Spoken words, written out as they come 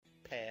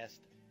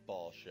Passed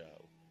Ball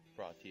Show,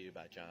 brought to you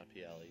by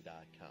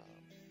JohnPielli.com.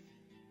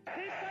 Keep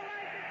the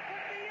license,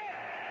 put me in!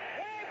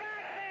 Way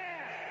back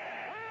there!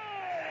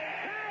 Holy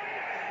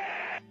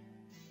cow!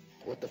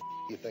 What the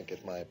you think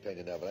is my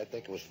opinion of it? I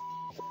think it was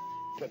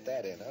put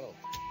that in. I don't.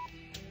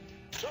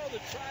 So the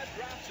Tribe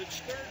drops its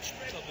third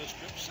straight on this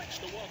trip,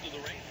 6-1 to the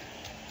Rangers.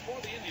 For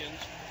the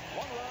Indians,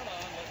 one run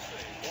on, let's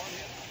say, one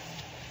hit.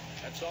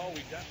 That's all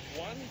we got.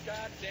 One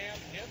goddamn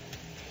hit.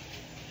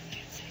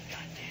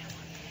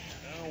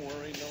 Don't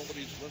worry,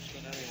 nobody's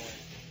listening anyway.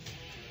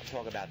 I'm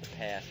talking about the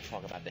past, I'm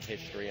talking about the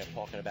history, I'm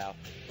talking about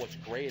what's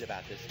great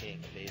about this game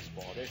of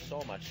baseball. There's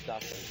so much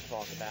stuff that we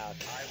talk about.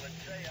 I would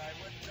say I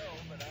would know,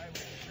 but I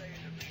would say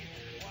the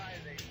reason why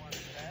they want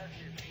to pass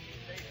is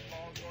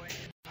baseball going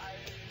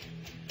higher.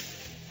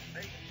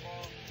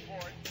 Baseball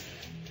sport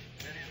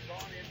that has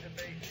gone into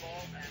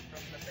baseball, and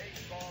from the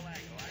baseball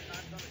angle, I'm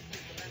not going to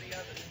speak of any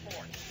other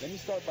sport. Let me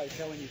start by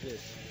telling you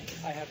this.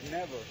 I have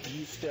never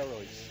used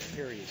steroids,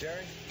 period.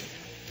 Jerry,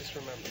 just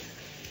remember,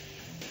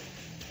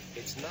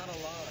 it's not a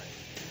lie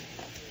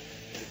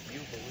if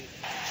you believe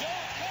it. Joe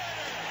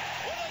Carter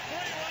with a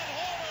 3-run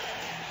homer.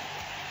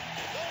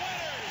 The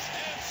winners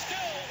and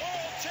still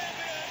world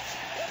champions,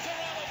 the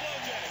Toronto Blue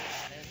Jays.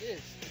 And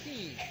his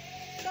team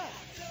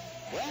sucks.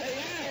 Well,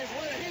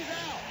 he's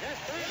out. Yes,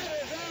 Fred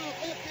is out.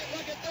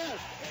 Look at this.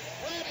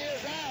 Fred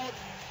is out.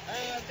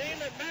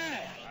 David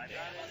Mack.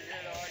 I'm not in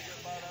here to argue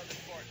about other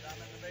sports. I'm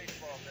in the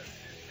baseball business.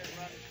 This can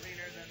run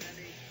cleaner than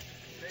any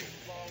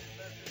baseball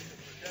business that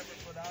was ever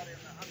put out in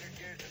the 100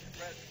 years at the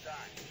present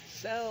time.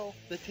 Sell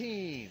the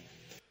team.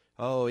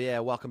 Oh, yeah,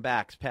 welcome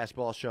back. It's Passed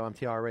Ball Show on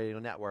TR Radio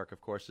Network. Of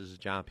course, this is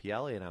John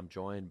Pielli, and I'm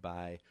joined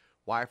by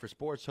Wire for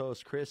Sports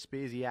host Chris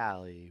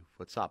Speziali.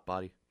 What's up,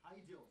 buddy? How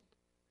you doing?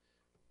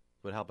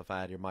 Would help if I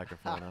had your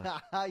microphone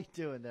on. How you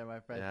doing there, my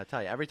friend? Yeah, I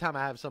tell you, every time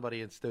I have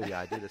somebody in studio,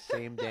 I do the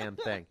same damn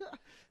thing.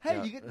 Hey,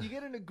 Yeah. you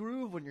get in a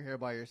groove when you're here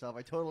by yourself.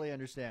 I totally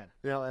understand.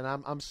 You know, and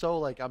I'm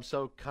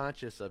so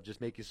conscious of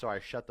just making sure I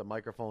shut the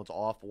microphones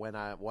off when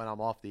I'm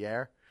off the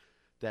air,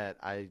 that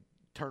I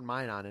turn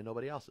mine on and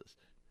nobody else's.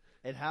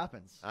 It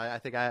happens. I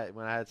think I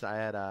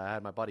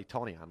had my buddy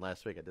Tony on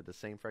last week. I did the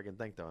same friggin'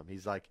 thing to him.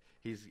 He's like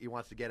he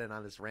wants to get in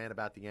on this rant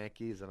about the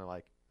Yankees, and I'm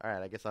like, all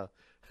right, I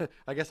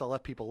guess I'll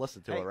let people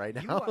listen to it right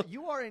now.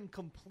 You are in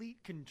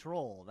complete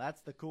control.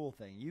 That's the cool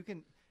thing. You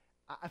can,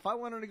 if I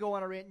wanted to go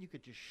on a rant, you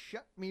could just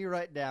shut me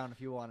right down if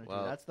you wanted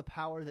to. That's the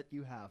power that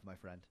you have, my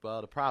friend. Well,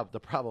 the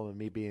problem with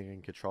me being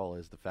in control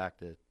is the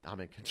fact that I'm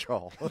in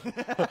control.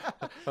 I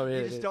mean,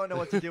 You just don't know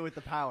what to do with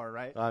the power,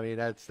 right? I mean,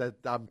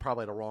 I'm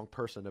probably the wrong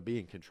person to be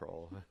in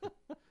control.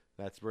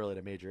 That's really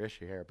the major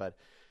issue here. But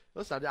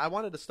listen, I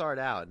wanted to start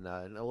out, and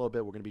in a little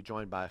bit we're going to be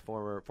joined by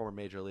former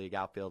Major League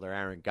outfielder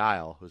Aaron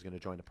Guile, who's going to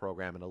join the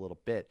program in a little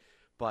bit.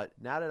 But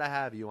now that I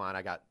have you on,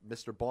 I got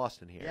Mr.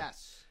 Boston here.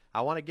 Yes.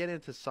 I want to get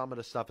into some of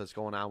the stuff that's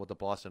going on with the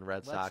Boston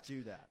Red Sox. Let's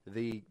do that.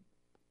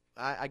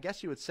 I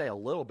guess you would say a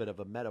little bit of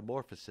a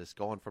metamorphosis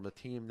going from a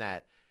team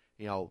that,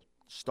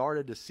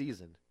 started the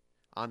season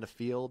on the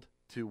field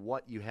to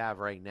what you have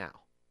right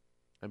now.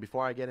 And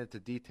before I get into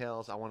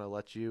details, I want to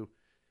let you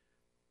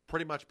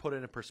pretty much put it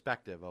in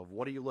perspective of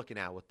what are you looking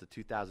at with the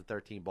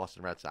 2013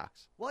 Boston Red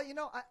Sox. Well,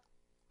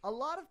 a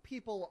lot of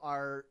people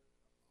are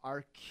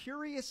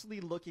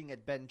curiously looking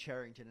at Ben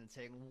Cherington and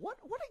saying, what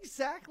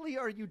exactly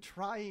are you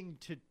trying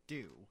to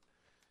do?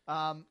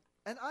 And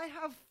I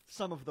have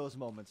some of those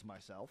moments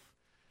myself.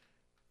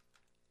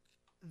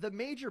 The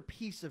major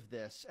piece of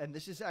this, and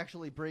this is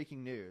actually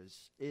breaking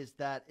news, is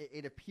that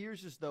it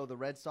appears as though the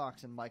Red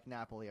Sox and Mike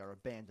Napoli are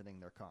abandoning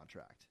their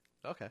contract.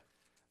 Okay.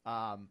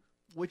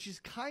 Which is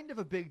kind of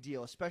a big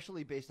deal,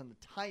 especially based on the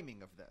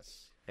timing of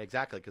this.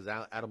 Exactly, because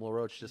Adam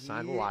LaRoche just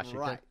signed with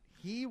Washington. Right.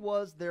 He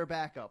was their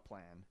backup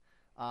plan.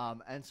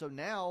 And so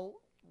now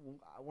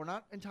we're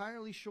not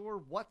entirely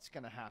sure what's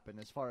going to happen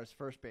as far as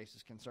first base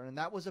is concerned. And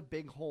that was a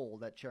big hole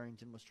that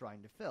Cherington was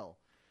trying to fill.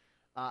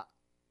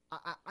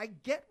 I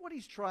get what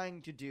he's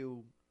trying to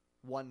do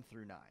 1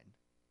 through 9.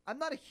 I'm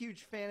not a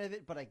huge fan of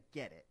it, but I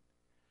get it.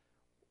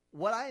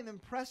 What I am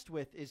impressed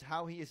with is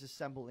how he is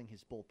assembling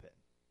his bullpen.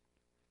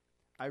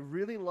 I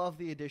really love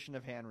the addition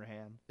of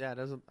Hanrahan. Yeah,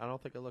 I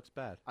don't think it looks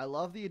bad. I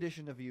love the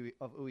addition of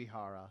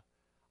Uehara.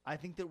 I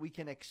think that we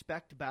can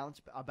expect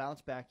a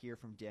bounce back year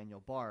from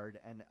Daniel Bard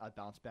and a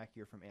bounce back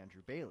year from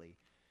Andrew Bailey.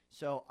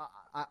 So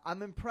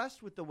I'm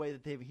impressed with the way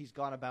that he's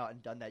gone about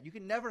and done that. You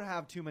can never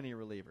have too many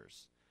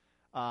relievers.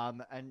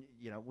 And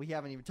we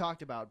haven't even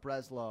talked about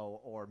Breslow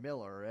or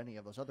Miller or any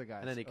of those other guys.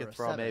 And then he could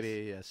throw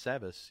maybe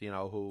Sebas,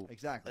 who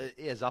exactly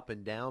is up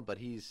and down, but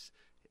his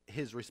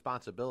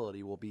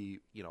responsibility will be,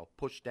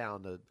 pushed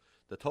down the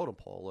totem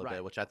pole a little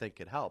bit, which I think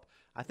could help.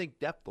 I think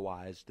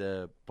depth-wise,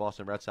 the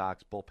Boston Red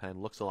Sox bullpen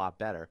looks a lot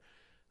better.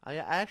 I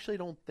actually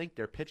don't think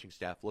their pitching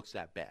staff looks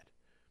that bad.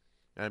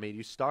 I mean,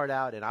 you start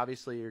out, and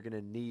obviously you're going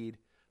to need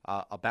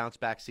a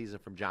bounce-back season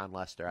from John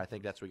Lester. I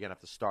think that's what you're going to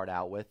have to start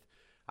out with.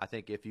 I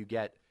think if you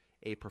get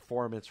a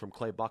performance from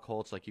Clay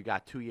Buchholz like you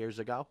got 2 years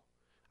ago,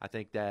 I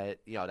think that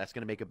that's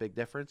going to make a big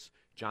difference.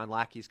 John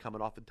Lackey's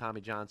coming off of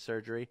Tommy John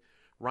surgery.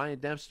 Ryan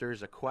Dempster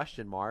is a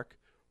question mark,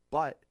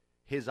 but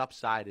his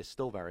upside is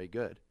still very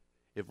good.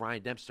 If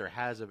Ryan Dempster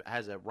has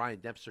a Ryan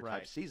Dempster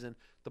type season,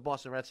 the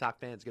Boston Red Sox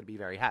fan is going to be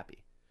very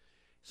happy.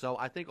 So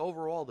I think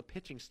overall the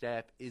pitching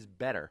staff is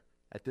better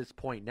at this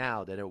point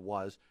now than it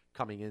was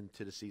coming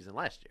into the season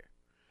last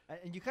year.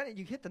 And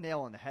you hit the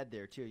nail on the head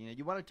there too.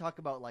 You want to talk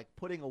about like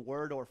putting a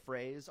word or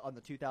phrase on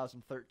the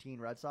 2013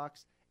 Red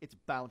Sox. It's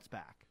bounce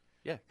back.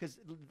 Yeah, because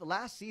the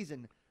last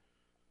season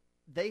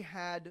they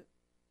had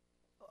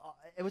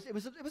it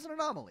was an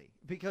anomaly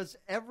because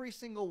every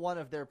single one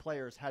of their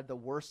players had the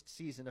worst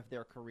season of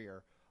their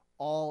career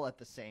all at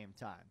the same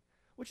time,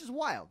 which is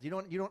wild. You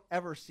don't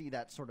ever see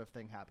that sort of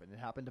thing happen. It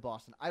happened to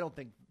Boston. I don't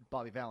think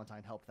Bobby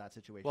Valentine helped that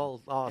situation.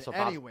 Well, also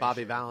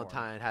Bobby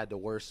Valentine had the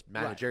worst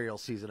managerial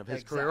season of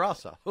his career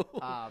also.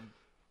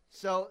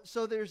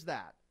 So there's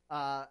that.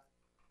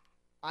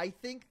 I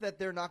think that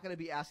they're not going to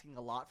be asking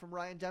a lot from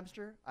Ryan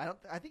Dempster.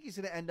 I think he's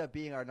going to end up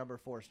being our number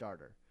 4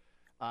 starter.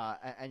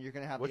 And you're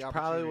going to have which the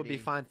opportunity. probably would be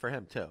fine for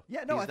him too.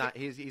 Yeah, no,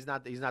 he's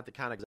not the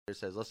kind of guy that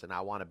says, "Listen, I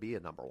want to be a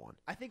number 1."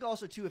 I think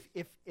also too,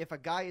 if a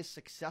guy is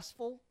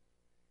successful,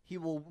 he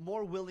will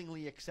more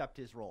willingly accept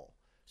his role.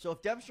 So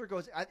if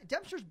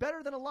Dempster's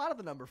better than a lot of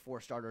the number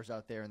 4 starters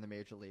out there in the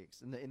major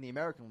leagues, in the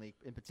American League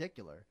in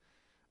particular.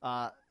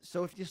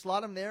 So if you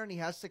slot him there and he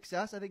has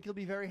success, I think he'll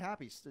be very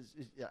happy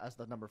as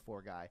the number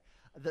 4 guy.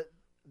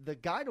 The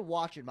guy to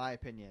watch, in my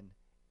opinion,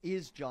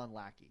 is John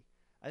Lackey.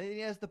 I think he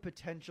has the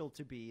potential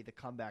to be the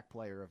comeback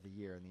player of the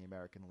year in the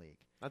American League.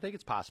 I think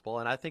it's possible,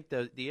 and I think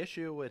the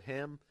issue with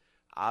him,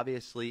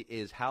 obviously,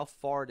 is how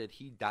far did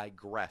he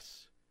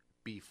digress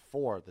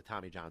before the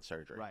Tommy John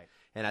surgery? Right.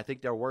 And I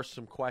think there were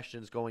some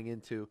questions going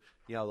into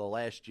the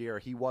last year.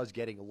 He was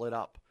getting lit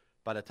up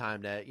by the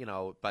time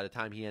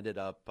he ended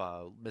up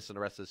missing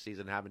the rest of the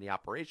season and having the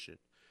operation.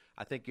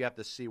 I think you have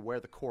to see where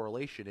the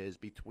correlation is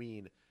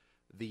between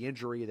the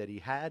injury that he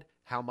had,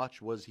 how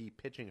much was he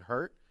pitching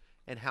hurt,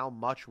 and how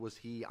much was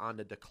he on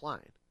the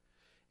decline.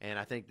 And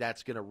I think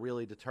that's going to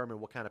really determine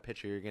what kind of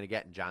pitcher you're going to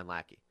get in John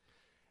Lackey.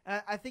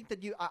 I think that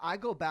I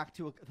go back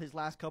to his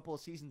last couple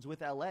of seasons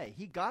with L.A.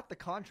 He got the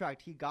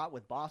contract he got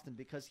with Boston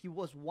because he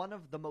was one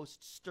of the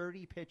most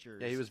sturdy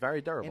pitchers. Yeah, he was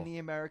very durable in the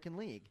American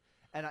League.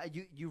 And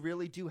you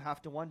really do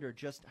have to wonder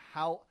just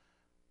how,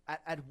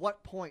 at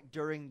what point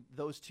during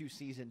those 2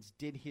 seasons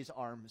did his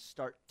arm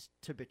start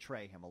to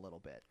betray him a little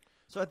bit.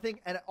 So I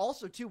think, and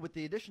also too with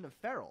the addition of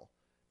Farrell,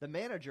 the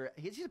manager,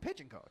 he's a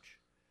pitching coach.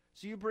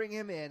 So you bring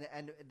him in,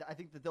 and I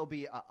think that there'll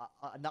be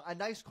a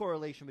nice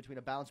correlation between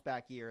a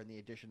bounce-back year and the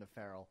addition of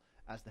Farrell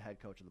as the head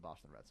coach of the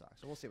Boston Red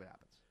Sox. So we'll see what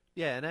happens.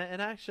 Yeah,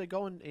 and actually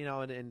going,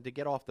 and to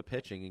get off the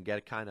pitching and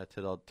get kind of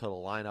to the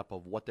lineup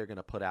of what they're going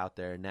to put out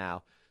there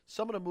now,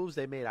 some of the moves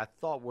they made I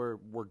thought were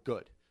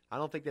good. I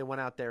don't think they went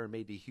out there and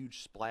made the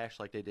huge splash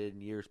like they did in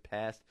years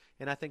past,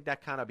 and I think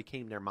that kind of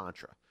became their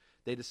mantra.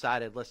 They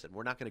decided, listen,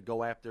 we're not going to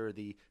go after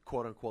the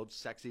quote-unquote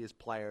sexiest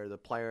player, the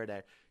player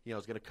that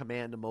is going to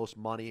command the most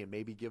money and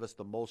maybe give us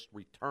the most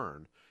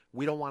return.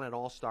 We don't want an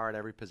all-star at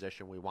every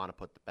position. We want to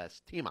put the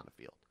best team on the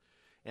field.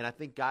 And I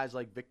think guys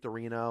like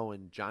Victorino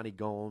and Johnny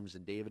Gomes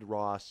and David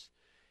Ross,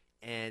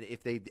 and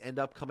if they end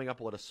up coming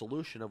up with a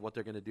solution of what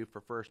they're going to do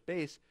for first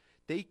base,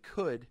 they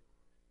could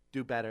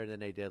do better than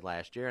they did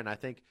last year. And I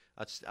think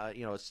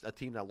a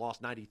team that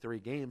lost 93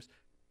 games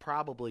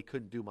probably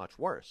couldn't do much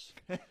worse.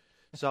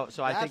 So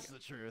I think that's the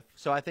truth.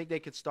 So I think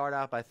they could start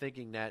out by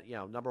thinking that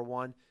number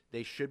 1,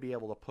 they should be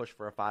able to push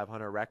for a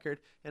 500 record,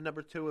 and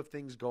number 2, if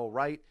things go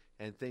right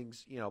and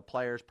things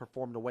players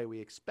perform the way we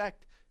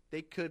expect,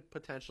 they could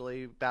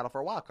potentially battle for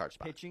a wild card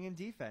spot. Pitching and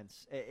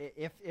defense.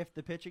 If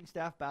the pitching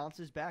staff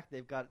bounces back,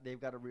 they've got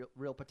a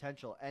real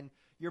potential, and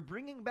you're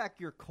bringing back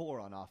your core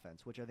on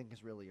offense, which I think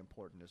is really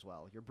important as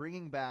well. You're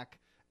bringing back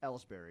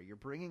Ellsbury, you're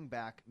bringing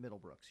back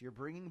Middlebrooks, you're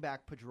bringing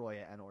back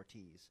Pedroia and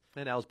Ortiz,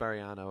 and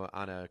Ellsbury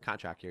on a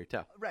contract year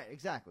too. Right,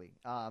 exactly.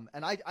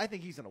 And I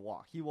think he's going to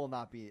walk. He will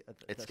not be.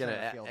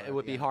 It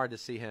would be hard to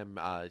see him.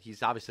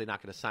 He's obviously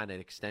not going to sign an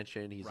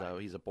extension. He's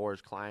a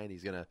Boras client.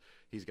 He's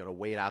gonna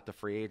wait out the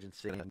free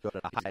agency and go to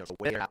the highest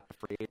bidder.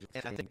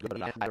 And I think at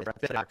the end of the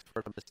Red Sox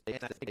for the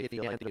mistakes, I think at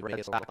the end of the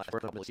Red Sox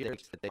for the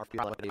mistakes that they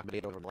feel like they've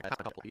made over the last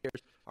couple of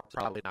years are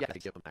probably not going to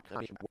give him that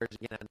contract. Where's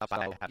he going to end up?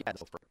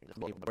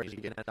 Where's he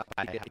going to end up?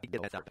 He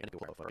can end up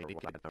anywhere for he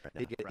can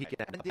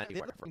end up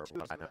anywhere for not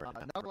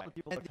a lot of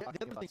people. The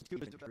other thing too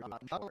is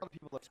not a lot of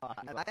people are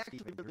talking. And I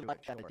actually really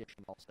like that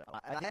addition also.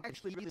 And I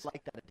actually really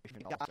like that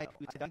addition also. The guy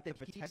who's got the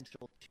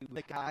potential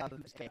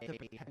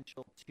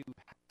to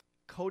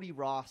Cody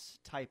Ross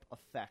type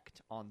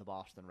effect on the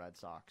Boston Red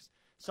Sox.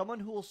 Someone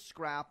who will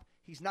scrap.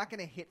 He's not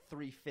going to hit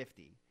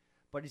 350,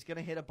 but he's going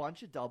to hit a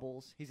bunch of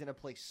doubles. He's going to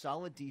play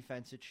solid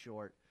defense at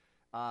short,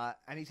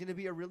 and he's going to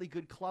be a really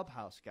good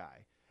clubhouse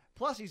guy.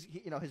 Plus,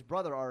 his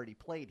brother already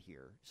played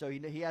here, so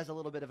he has a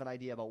little bit of an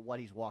idea about what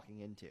he's walking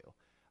into.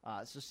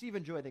 So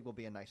Stephen Joy, I think, will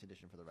be a nice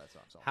addition for the Red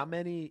Sox. Also.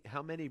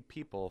 How many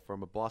people,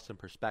 from a Boston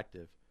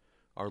perspective,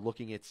 are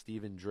looking at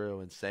Stephen Drew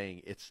and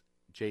saying it's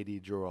J.D.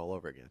 Drew all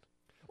over again?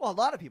 Well, a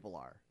lot of people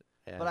are.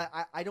 And But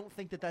I don't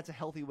think that's a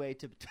healthy way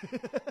to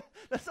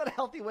that's not a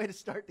healthy way to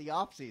start the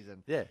off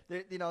season. Yeah.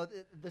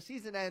 The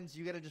season ends.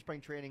 You get into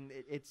spring training.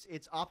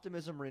 It's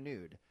optimism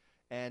renewed,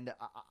 and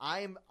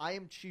I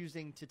am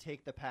choosing to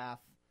take the path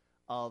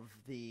of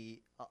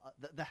the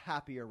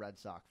happier Red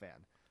Sox fan.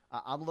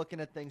 I'm looking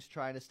at things,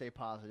 trying to stay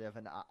positive,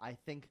 and I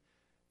think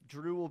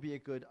Drew will be a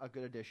good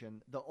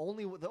addition. The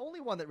only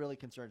one that really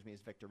concerns me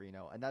is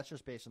Victorino, and that's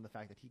just based on the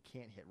fact that he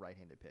can't hit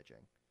right-handed pitching.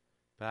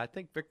 But I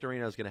think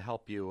Victorino is going to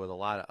help you with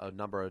a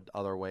number of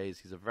other ways.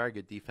 He's a very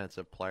good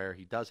defensive player.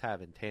 He does have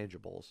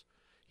intangibles.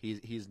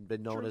 He's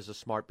been known as a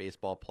smart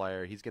baseball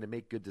player. He's going to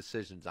make good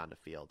decisions on the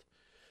field.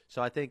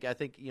 So I think what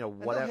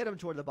they'll hit him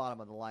toward the bottom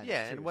of the line.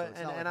 Yeah, too,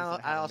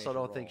 I also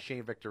don't think role.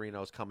 Shane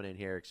Victorino is coming in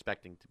here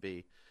expecting to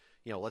be,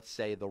 let's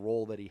say the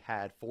role that he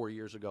had 4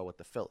 years ago with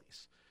the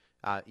Phillies.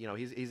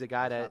 He's a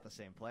guy He's that not the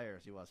same player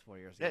as he was 4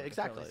 years ago. Yeah, with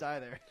exactly. the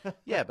Phillies either.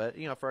 Yeah, but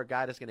for a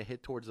guy that's going to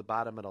hit towards the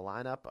bottom of the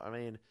lineup, I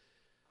mean,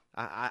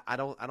 I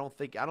don't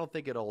think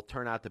it'll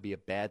turn out to be a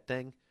bad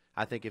thing.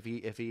 I think if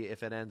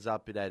it ends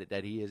up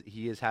that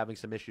he is having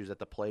some issues at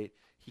the plate,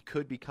 he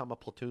could become a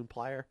platoon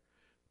player.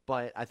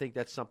 But I think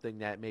that's something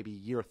that maybe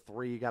year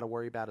 3 you got to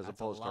worry about as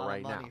opposed to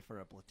right now. That's a lot of money for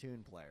a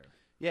platoon player.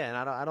 Yeah,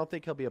 and I don't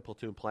think he'll be a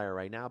platoon player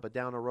right now, but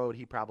down the road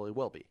he probably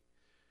will be.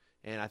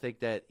 And I think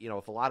that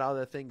if a lot of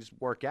other things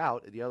work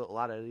out, a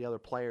lot of the other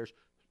players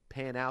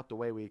pan out the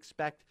way we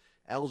expect,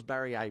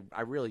 Ellsbury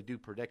I really do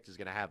predict is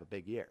going to have a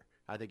big year.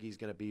 I think he's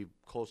going to be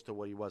close to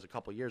what he was a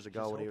couple years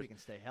ago when he can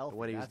stay healthy.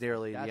 When he was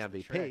nearly the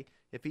MVP.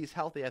 If he's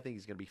healthy, I think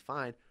he's going to be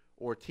fine.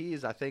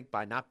 Ortiz, I think,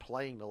 by not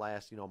playing the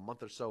last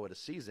month or so of the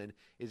season,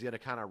 is going to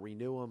kind of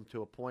renew him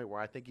to a point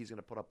where I think he's going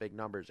to put up big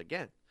numbers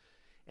again.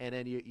 And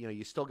then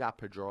you still got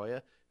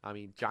Pedroia. I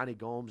mean, Johnny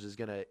Gomes is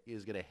gonna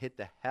hit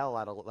the hell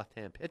out of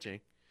left-hand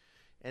pitching.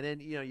 And then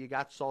you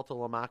got Salta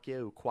Lamacchia,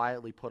 who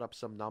quietly put up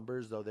some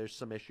numbers, though there's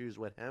some issues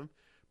with him.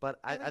 But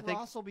I think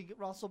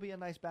Ross will be a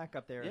nice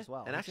backup there as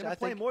well. And he's going to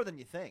play more than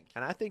you think.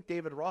 And I think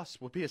David Ross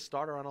would be a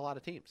starter on a lot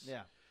of teams.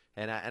 Yeah.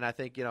 And I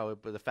think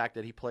the fact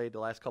that he played the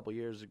last couple of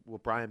years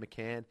with Brian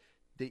McCann,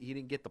 he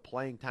didn't get the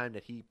playing time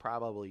that he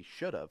probably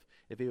should have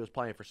if he was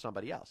playing for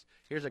somebody else.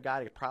 Here's a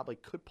guy that probably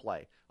could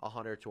play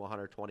 100 to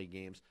 120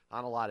 games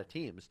on a lot of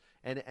teams,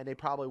 and they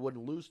probably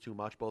wouldn't lose too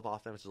much both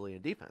offensively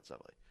and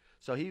defensively.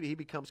 So he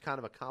becomes kind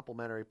of a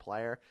complementary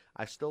player.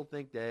 I still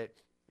think that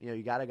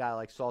you got a guy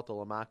like Salta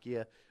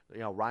Lamacchia,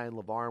 Ryan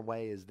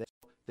Lavarnway is there.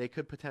 They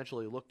could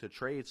potentially look to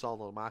trade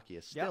Salta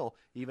Lamacchia still,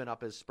 even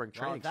up as spring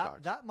training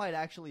starts. That might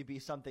actually be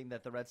something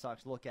that the Red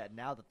Sox look at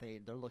now that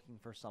they're looking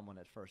for someone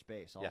at first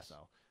base also. Yes.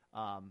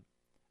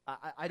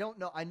 I don't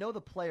know. I know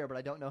the player, but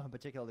I don't know him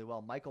particularly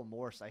well. Michael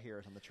Morse, I hear,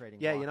 is on the trading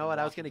block. Yeah, you know what?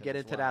 I was going to get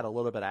into that a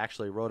little bit. I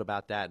actually wrote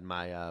about that in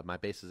my my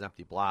Bases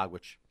Empty blog,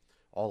 which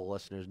all the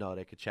listeners know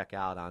they could check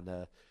out on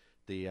the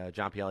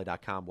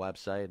JohnPielli.com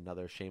website.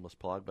 Another shameless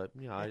plug, but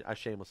I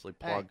shamelessly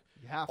plug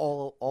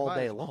all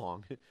day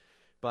long.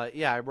 But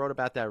yeah, I wrote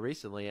about that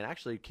recently and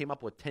actually came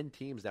up with 10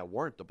 teams that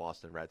weren't the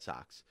Boston Red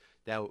Sox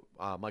that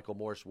Michael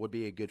Morse would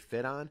be a good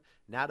fit on.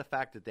 Now the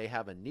fact that they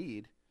have a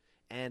need,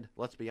 and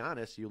let's be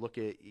honest, you look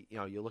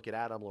at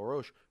Adam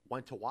LaRoche,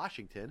 went to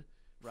Washington,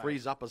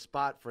 frees up a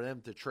spot for them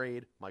to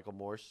trade Michael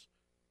Morse,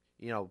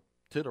 to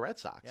the Red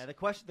Sox. Yeah,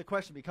 the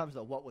question becomes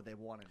though, what would they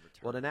want in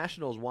return? Well, the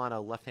Nationals want a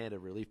left-handed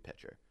relief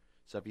pitcher.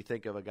 So if you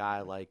think of a guy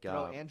like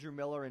Andrew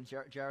Miller and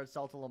Jared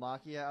Salta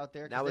Lamacchia out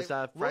there, that was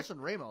Wilson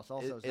Ramos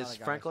also is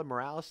Franklin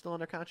Morales still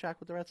under contract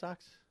with the Red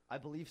Sox? I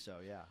believe so.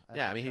 Yeah.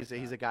 I mean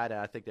he's a guy that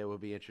I think they would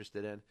be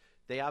interested in.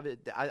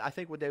 I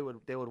think what they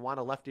would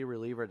want a lefty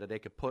reliever that they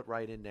could put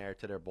right in there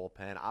to their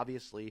bullpen.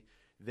 Obviously,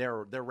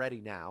 they're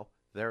ready now.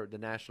 The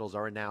Nationals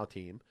are a now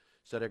team,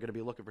 so they're going to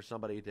be looking for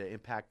somebody to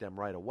impact them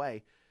right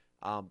away.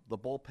 The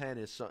bullpen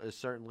is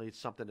certainly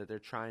something that they're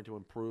trying to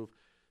improve.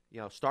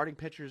 Starting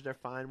pitchers they're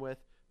fine with.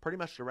 Pretty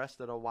much the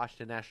rest of the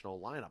Washington National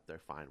lineup they're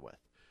fine with.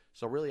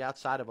 So really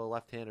outside of a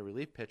left-handed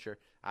relief pitcher,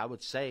 I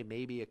would say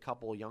maybe a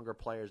couple younger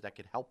players that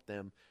could help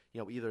them,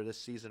 either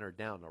this season or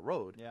down the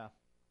road. Yeah.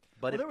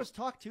 But there was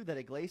talk, too, that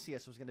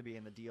Iglesias was going to be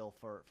in the deal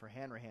for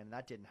Hanrahan, and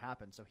that didn't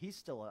happen. So he's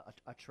still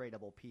a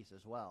tradable piece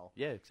as well.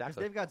 Yeah,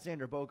 exactly. They've got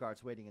Xander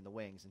Bogaerts waiting in the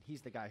wings, and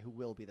he's the guy who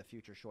will be the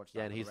future shortstop.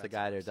 Yeah, and he's the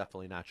guy they're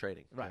definitely not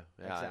trading. Right.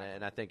 Yeah, exactly.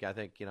 and I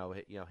think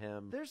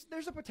him.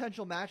 There's a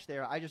potential match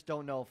there. I just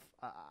don't know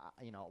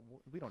if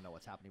we don't know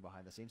what's happening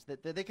behind the scenes.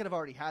 They could have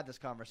already had this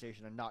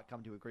conversation and not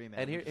come to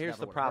agreement. And here's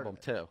the problem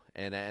too.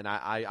 And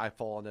I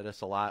fall into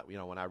this a lot.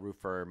 When I root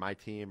for my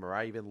team, or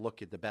I even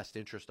look at the best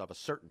interest of a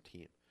certain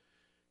team.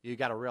 You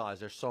got to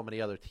realize there's so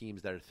many other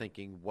teams that are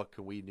thinking, what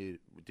can we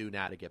do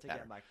now to get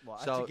better?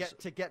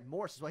 To get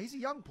Morse as well. He's a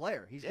young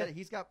player. He's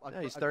got.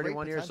 He's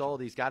 31 years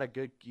old. He's got a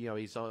good.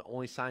 He's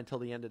only signed till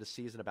the end of the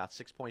season, about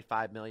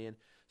 $6.5 million.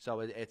 So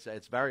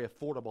it's very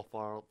affordable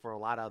for a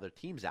lot of other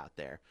teams out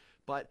there.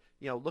 But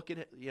looking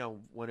at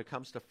when it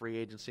comes to free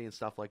agency and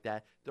stuff like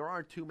that, there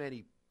aren't too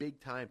many big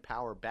time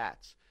power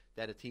bats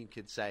that a team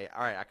could say,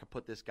 all right, I could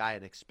put this guy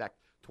and expect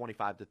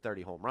 25 to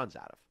 30 home runs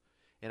out of.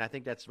 And I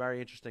think that's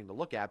very interesting to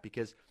look at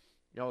because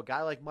You know, a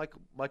guy like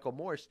Michael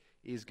Morse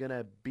is going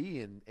to be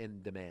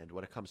in demand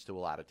when it comes to a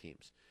lot of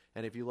teams.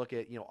 And if you look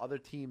at, you know, other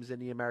teams in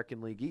the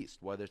American League East,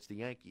 whether it's the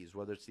Yankees,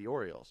 whether it's the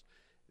Orioles,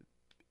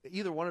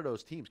 either one of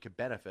those teams could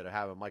benefit of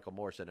having Michael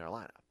Morse in their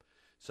lineup.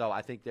 So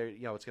I think they're,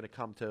 you know, it's going to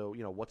come to,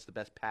 you know, what's the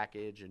best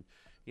package. And,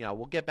 you know,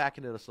 we'll get back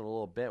into this in a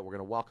little bit. We're going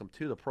to welcome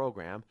to the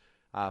program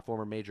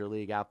former Major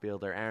League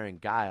outfielder Aaron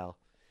Guile.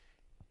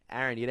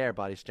 Aaron, you there,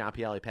 buddy? It's John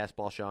Pielli, Pass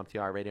Ball Show,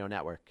 MTR Radio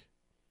Network.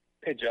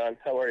 Hey, John.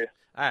 How are you?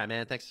 All right,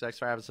 man. Thanks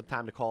for having some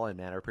time to call in,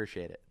 man. I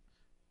appreciate it.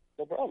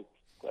 No problem.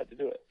 Glad to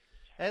do it.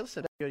 Hey,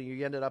 listen,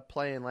 you ended up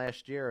playing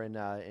last year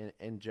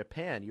in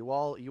Japan. You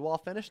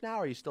all finished now,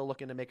 or are you still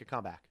looking to make a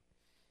comeback?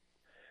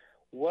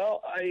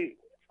 Well, I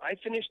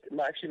finished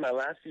actually my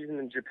last season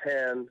in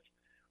Japan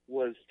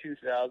was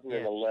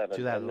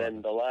 2011, yeah,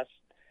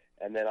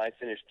 and then I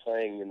finished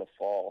playing in the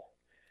fall.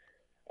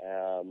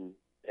 And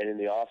in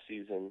the off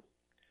season,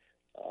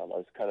 I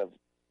was kind of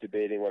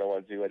debating what I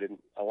wanted to do.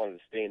 I wanted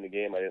to stay in the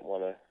game. I didn't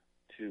want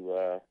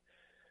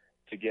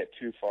to get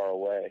too far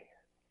away,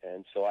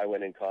 and so I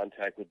went in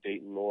contact with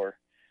Dayton Moore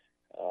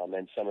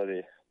and some of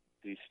the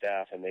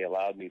staff, and they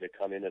allowed me to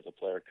come in as a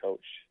player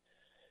coach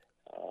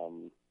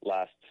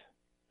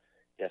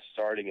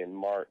starting in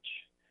March,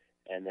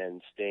 and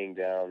then staying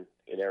down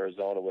in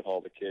Arizona with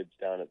all the kids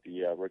down at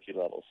the rookie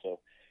level. So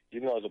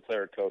even though I was a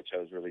player coach, I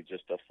was really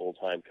just a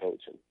full-time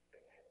coach, and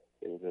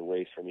it was a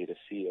way for me to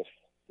see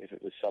if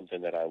it was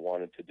something that I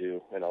wanted to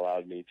do and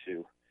allowed me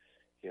to,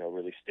 you know,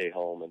 really stay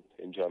home and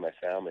enjoy my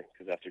family.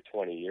 Because after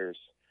 20 years,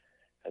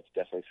 that's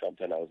definitely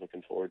something I was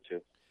looking forward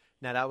to.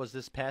 Now, that was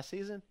this past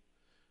season?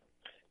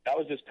 That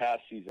was this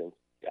past season,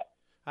 yeah.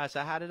 All right,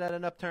 so how did that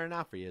end up turning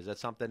out for you? Is that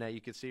something that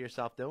you could see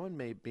yourself doing,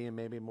 being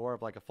maybe more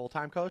of like a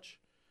full-time coach?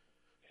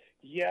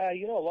 Yeah,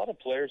 you know, a lot of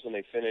players, when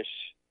they finish,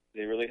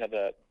 they really have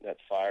that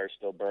fire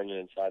still burning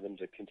inside them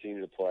to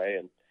continue to play.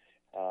 And,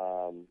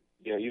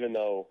 you know, even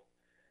though,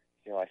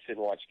 you know, I sit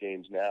and watch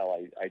games now,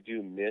 I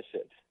do miss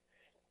it.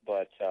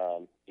 But,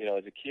 you know,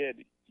 as a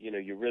kid, you know,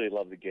 you really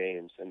love the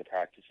games, and the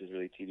practice is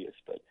really tedious.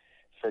 But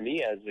for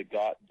me, as it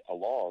got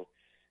along,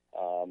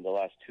 the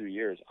last 2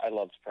 years, I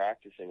loved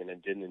practicing, and I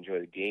didn't enjoy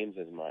the games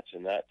as much.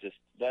 And that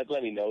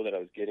let me know that I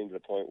was getting to the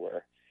point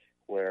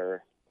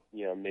where,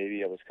 you know,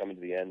 maybe I was coming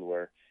to the end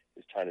where it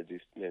was time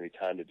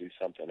to do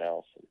something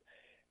else.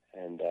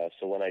 And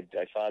so when I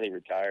finally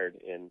retired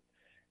at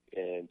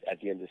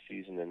the end of the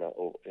season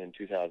in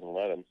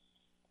 2011,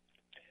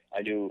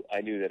 I knew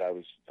that I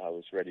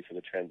was ready for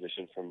the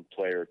transition from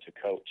player to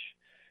coach.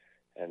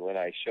 And when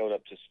I showed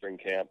up to spring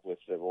camp with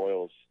the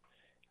Royals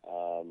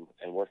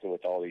and working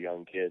with all the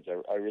young kids,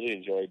 I really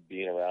enjoyed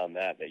being around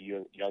that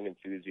young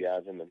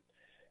enthusiasm, and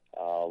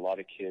a lot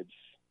of kids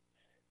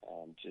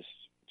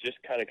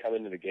just kind of come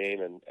into the game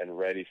and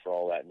ready for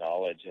all that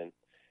knowledge. And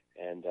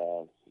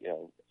you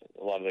know,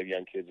 a lot of the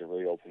young kids are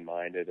really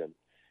open-minded, and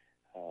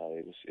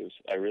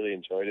I really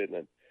enjoyed it.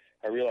 And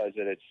I realized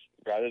that it's,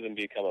 rather than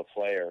become a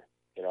player,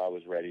 you know, I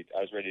was ready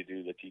to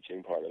do the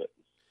teaching part of it.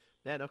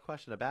 Yeah, no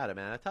question about it,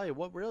 man. I tell you,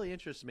 what really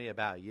interests me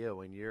about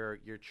you and your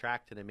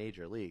track to the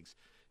major leagues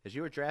is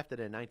you were drafted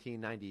in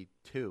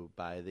 1992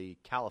 by the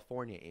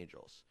California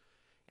Angels,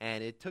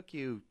 and it took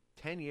you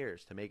 10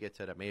 years to make it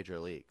to the major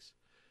leagues.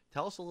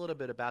 Tell us a little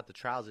bit about the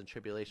trials and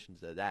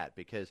tribulations of that,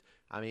 because,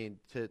 I mean,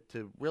 to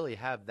really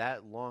have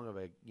that long of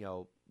a, you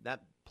know,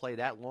 play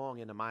that long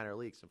in the minor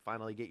leagues and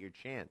finally get your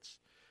chance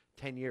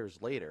 10 years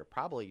later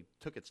probably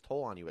took its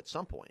toll on you at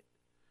some point.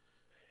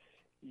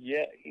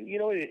 Yeah, you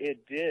know,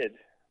 it did.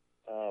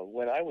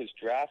 When I was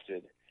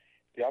drafted,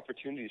 the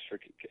opportunities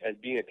as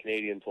being a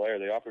Canadian player,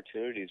 the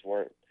opportunities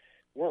weren't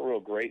real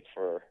great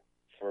for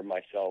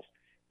myself,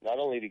 not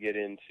only to get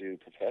into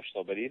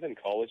professional, but even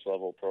college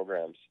level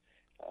programs.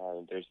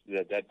 There's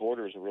that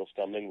border is a real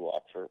stumbling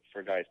block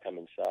for guys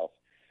coming south.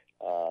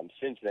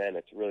 Since then,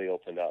 it's really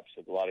opened up.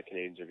 So a lot of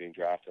Canadians are being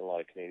drafted, and a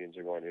lot of Canadians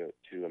are going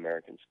to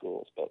American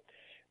schools. But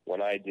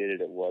when I did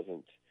it, it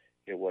wasn't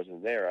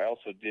there. I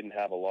also didn't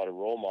have a lot of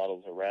role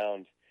models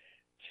around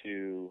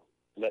to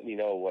let me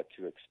know what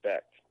to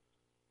expect.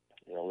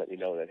 You know, let me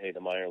know that, hey, the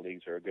minor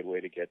leagues are a good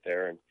way to get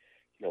there, and,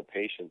 you know,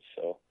 patience.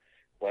 So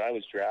when I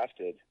was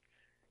drafted,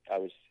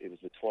 it was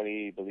the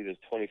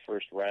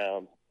 21st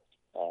round.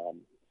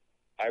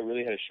 I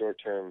really had a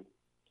short-term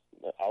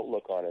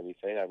outlook on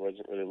everything. I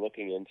wasn't really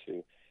looking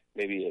into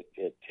maybe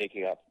it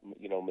taking up,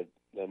 you know,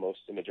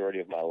 the majority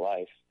of my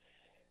life.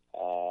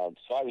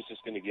 So I was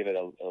just going to give it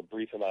a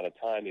brief amount of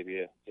time,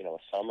 maybe a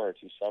summer or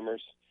 2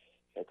 summers.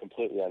 You know,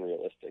 completely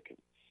unrealistic,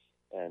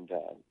 and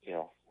you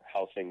know,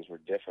 how things were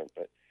different.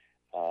 But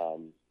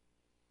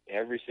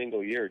every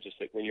single year, just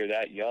like when you're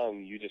that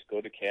young, you just go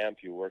to camp,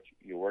 you work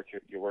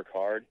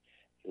hard,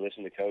 you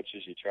listen to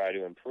coaches, you try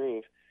to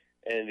improve.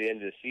 And at the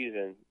end of the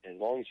season, as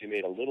long as you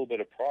made a little bit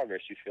of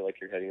progress, you feel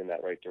like you're heading in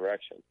that right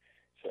direction.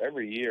 So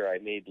every year I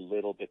made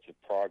little bits of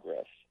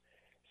progress.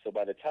 So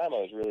by the time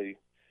I was really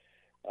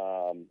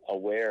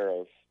aware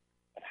of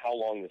how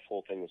long this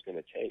whole thing was going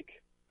to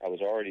take, I was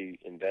already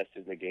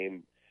invested in the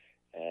game,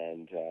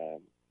 and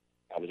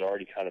I was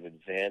already kind of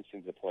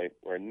advancing to the point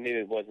where maybe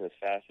it wasn't as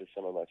fast as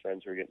some of my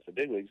friends who were getting to the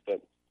big leagues,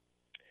 but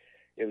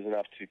it was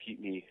enough to keep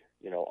me,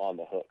 on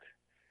the hook.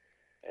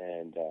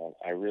 And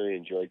I really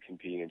enjoyed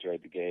competing,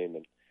 enjoyed the game,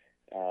 and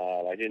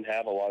I didn't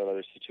have a lot of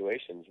other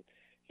situations.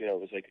 It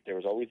was like there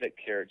was always that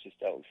carrot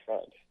just out in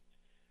front.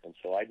 And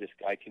so I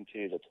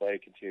continued to play,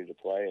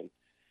 and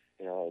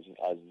I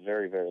was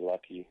very, very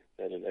lucky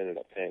that it ended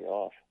up paying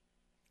off.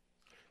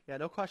 Yeah,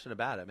 no question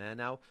about it, man.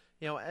 Now,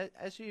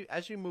 as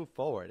you move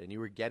forward and you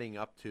were getting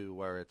up to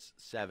where it's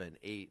 7,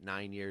 8,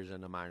 9 years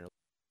in the minor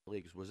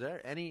leagues, was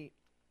there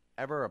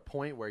ever a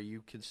point where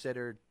you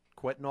considered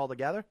quitting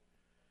altogether?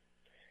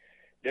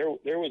 There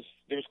was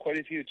quite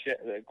a few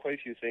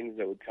things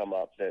that would come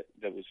up that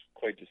was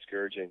quite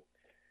discouraging.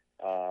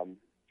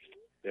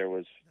 There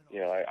was,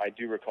 I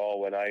do recall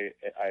when I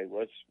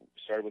was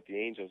started with the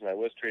Angels and I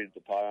was traded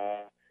to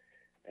Padres,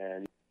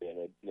 and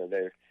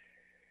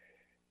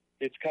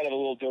it's kind of a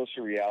little dose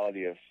of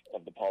reality of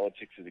the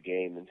politics of the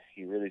game, and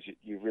you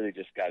really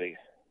just got to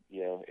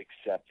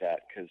accept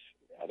that, because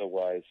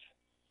otherwise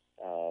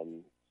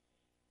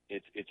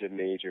it's a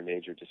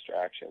major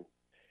distraction.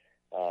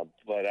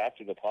 But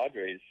after the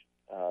Padres,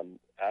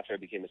 after I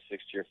became a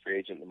sixth-year free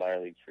agent, the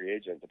minor league free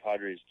agent, the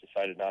Padres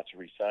decided not to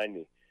re-sign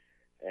me.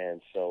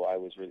 And so I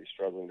was really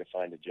struggling to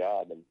find a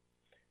job. And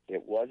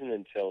it wasn't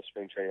until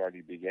spring training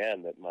already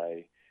began that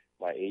my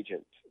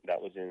agent,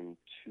 that was in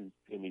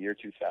the year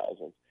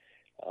 2000,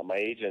 my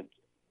agent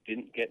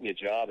didn't get me a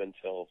job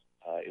until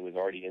it was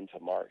already into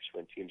March,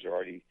 when teams are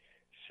already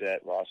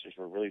set, rosters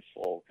were really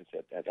full,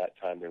 because at that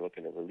time they're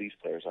looking to release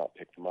players, not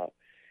pick them up.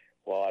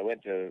 Well, I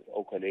went to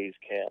Oakland A's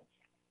camp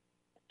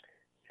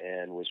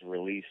and was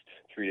released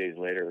 3 days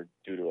later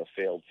due to a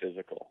failed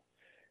physical.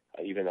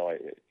 Even though I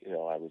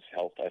was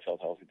healthy, I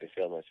felt healthy, they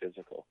failed my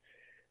physical.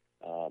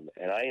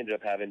 And I ended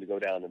up having to go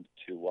down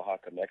to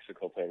Oaxaca,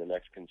 Mexico, play in the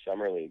Mexican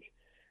Summer League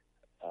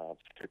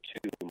for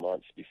 2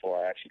 months before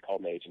I actually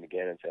called my agent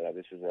again and said,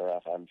 "This isn't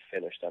enough. I'm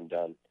finished. I'm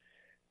done.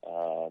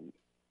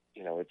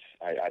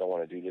 I don't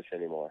want to do this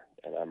anymore,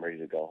 and I'm ready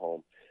to go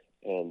home."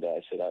 And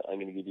I said, "I'm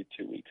going to give you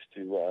 2 weeks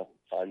to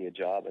find me a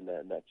job, and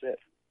then that's it."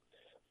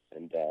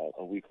 And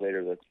a week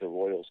later, the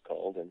Royals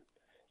called,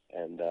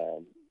 and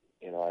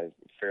I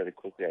fairly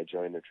quickly I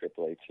joined their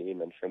AAA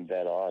team, and from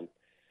then on,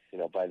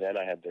 by then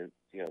I had the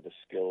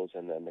skills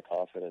and then the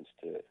confidence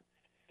to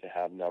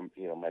have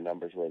my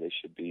numbers where they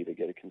should be to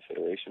get a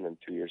consideration. And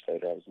 2 years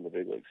later, I was in the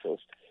big league. So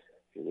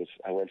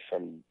I went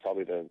from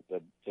probably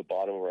the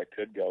bottom where I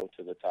could go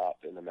to the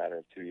top in a matter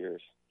of 2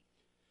 years.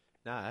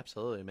 No,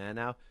 absolutely, man.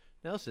 Now,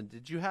 Nelson,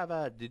 did you have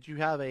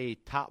a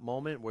top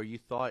moment where you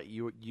thought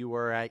you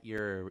were at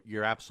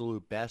your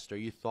absolute best, or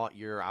you thought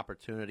your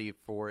opportunity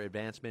for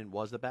advancement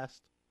was the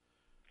best?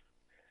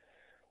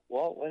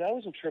 Well, when I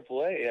was in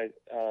AAA,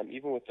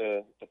 even with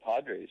the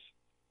Padres,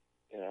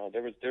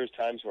 there was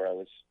times where I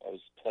was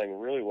playing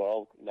really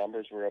well.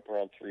 Numbers were up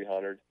around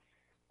 300,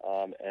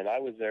 and I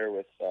was there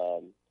with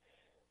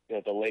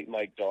the late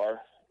Mike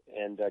Dar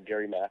and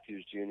Gary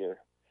Matthews Jr.,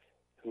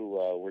 who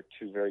were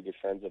two very good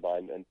friends of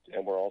mine,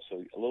 and were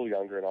also a little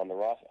younger and on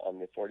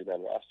the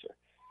 40-man roster.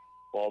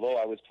 Well, although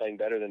I was playing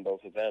better than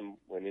both of them,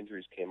 when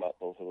injuries came up,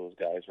 both of those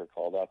guys were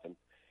called up, and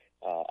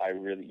I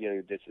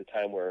really, this is a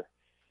time where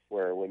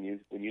when you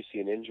see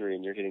an injury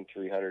and you're hitting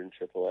 300 in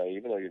AAA,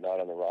 even though you're not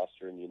on the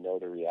roster and you know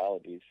the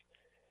realities,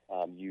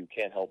 you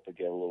can't help but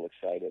get a little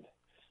excited.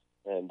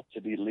 And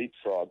to be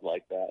leapfrogged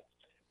like that,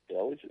 it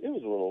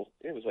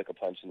was like a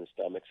punch in the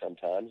stomach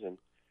sometimes, and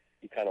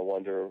you kind of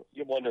wonder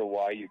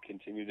why you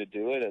continue to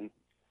do it. And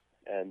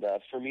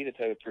for me, the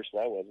type of person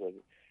I was,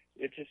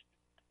 it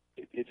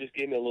just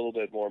gave me a little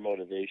bit more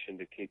motivation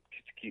to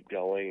keep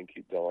going. And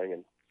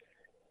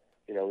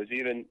it was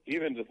even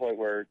to the point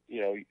where,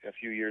 a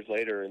few years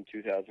later in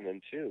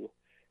 2002,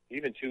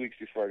 even 2 weeks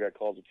before I got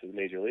called up to the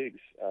major leagues,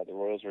 the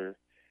Royals were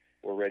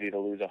ready to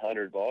lose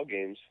 100 ball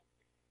games.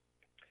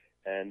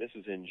 And this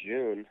was in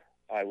June.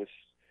 I was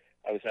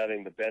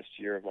having the best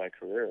year of my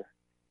career,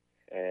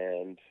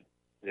 and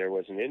there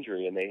was an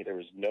injury, and there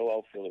was no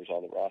outfielders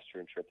on the roster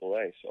in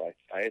AAA. So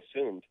I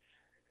assumed,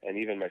 and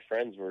even my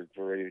friends were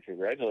ready to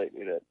congratulate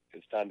me, that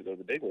it's time to go to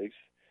the big leagues.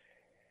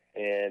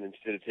 And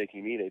instead of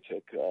taking me, they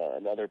took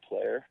another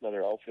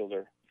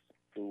outfielder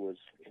who was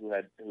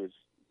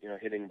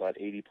hitting about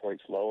 80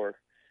 points lower,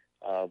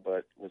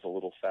 but was a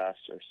little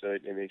faster. So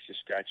it makes you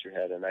scratch your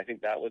head. And I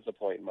think that was the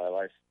point in my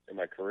life, in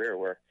my career,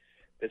 where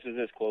this is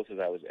as close as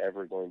I was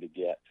ever going to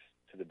get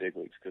to the big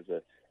leagues,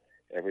 because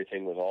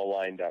everything was all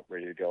lined up,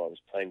 ready to go. I was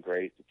playing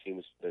great.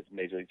 The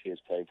major league team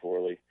was playing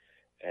poorly,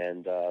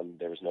 and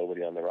there was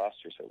nobody on the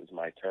roster, so it was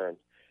my turn.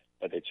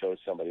 But they chose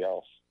somebody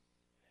else.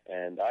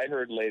 And I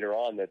heard later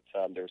on that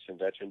there were some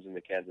veterans in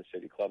the Kansas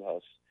City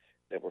clubhouse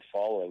that were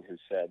following who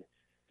said,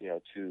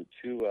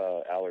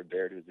 to Allard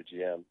Baird, who's the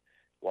GM,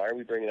 "Why are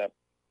we bringing up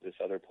this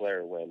other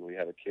player when we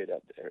have a kid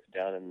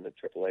down in the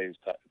AAA who's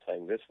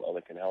playing this well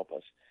that can help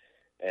us?"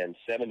 And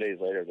 7 days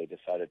later, they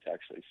decided to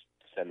actually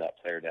send that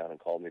player down and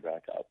call me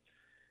back up.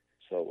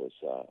 So it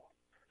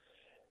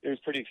was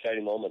a pretty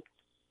exciting moment.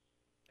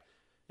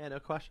 Yeah, no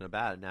question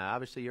about it. Now,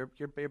 obviously, your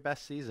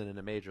best season in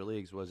the major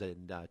leagues was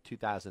in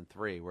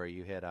 2003, where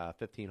you hit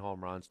 15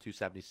 home runs,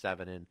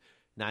 277 in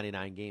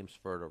 99 games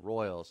for the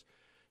Royals.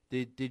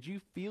 Did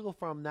you feel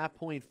from that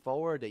point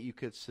forward that you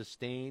could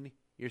sustain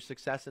your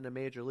success in the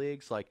major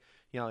leagues? Like,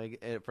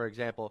 for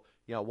example,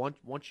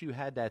 once you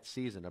had that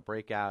season, a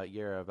breakout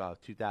year of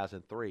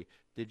 2003,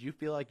 did you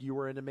feel like you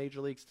were in the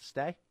major leagues to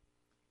stay?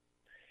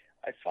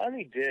 I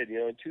finally did.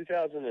 In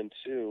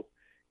 2002,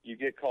 you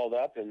get called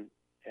up and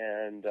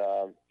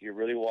you're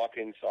really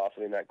walking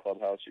softly in that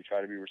clubhouse. You're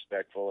trying to be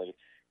respectful, and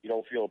you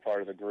don't feel a part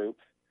of the group.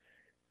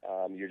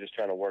 You're just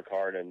trying to work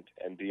hard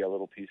and be a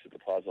little piece of the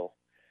puzzle.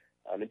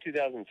 In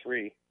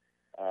 2003,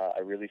 I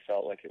really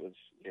felt like it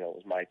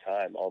was my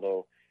time.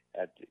 Although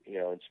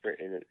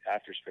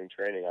after spring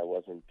training, I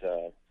wasn't.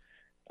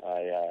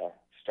 I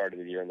started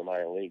the year in the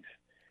minor leagues,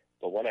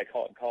 but when I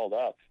called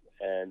up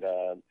and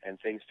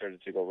things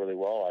started to go really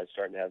well, I was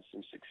starting to have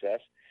some success.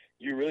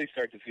 You really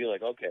start to feel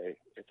like, okay,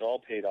 it's all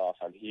paid off.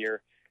 I'm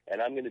here,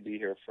 and I'm going to be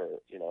here for,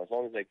 as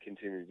long as I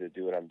continue to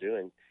do what I'm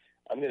doing,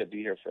 I'm going to be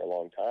here for a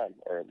long time,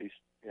 or at least,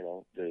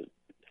 the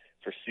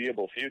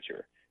foreseeable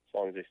future, as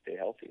long as I stay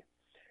healthy.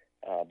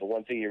 But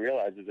one thing you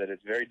realize is that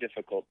it's very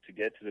difficult to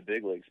get to the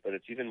big leagues, but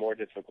it's even more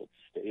difficult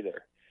to stay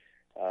there.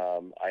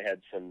 I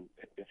had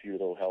a few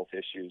little health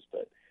issues,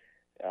 but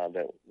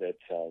that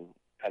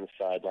kind of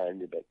sidelined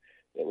me. But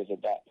it was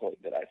at that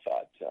point that I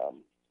thought,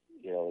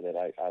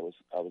 that I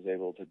was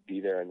able to be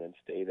there and then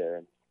stay there,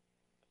 and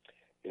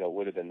it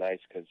would have been nice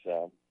because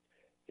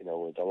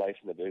the life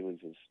in the big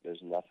leagues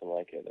there's nothing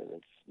like it,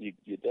 and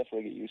you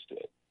definitely get used to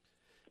it.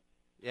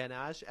 Yeah.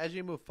 Now, as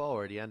you move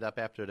forward, you end up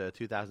after the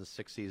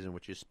 2006 season,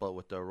 which you split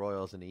with the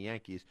Royals and the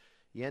Yankees.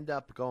 You end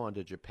up going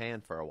to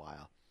Japan for a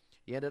while.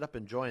 You ended up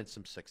enjoying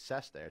some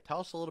success there. Tell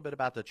us a little bit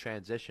about the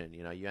transition.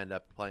 You end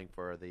up playing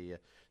for the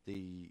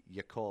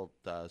Yakult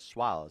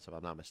Swallows, if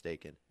I'm not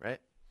mistaken, right?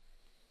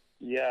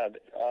 Yeah.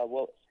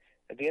 Well,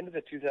 at the end of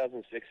the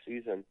 2006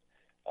 season,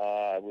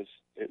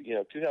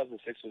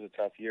 2006 was a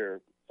tough year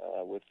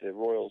with the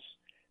Royals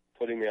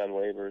putting me on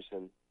waivers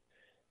and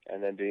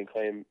then being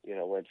claimed.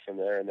 Went from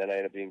there, and then I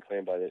ended up being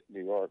claimed by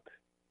New York,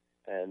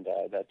 and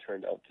that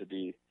turned out to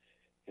be,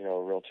 a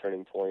real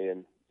turning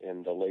point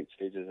in the late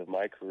stages of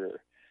my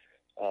career.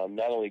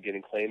 Not only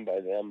getting claimed by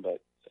them, but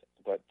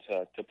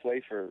to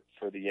play for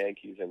the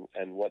Yankees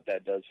and what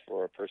that does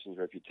for a person's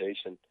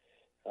reputation,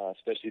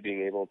 especially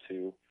being able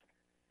to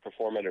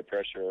perform under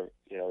pressure,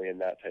 in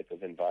that type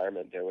of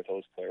environment there with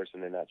those players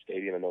and in that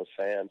stadium and those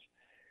fans.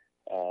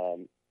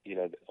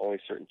 Only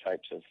certain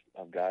types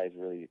of guys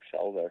really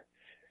excel there.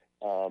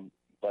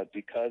 But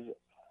because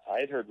I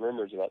had heard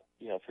rumors about,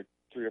 for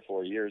 3 or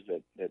 4 years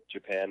that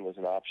Japan was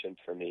an option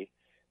for me,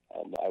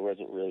 I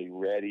wasn't really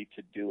ready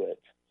to do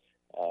it.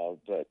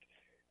 But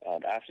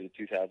after the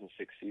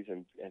 2006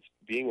 season, and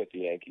being with the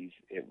Yankees,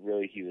 it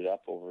really heated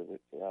up over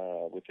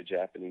with the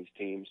Japanese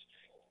teams,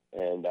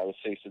 and I was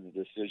faced with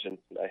the decision.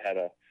 I had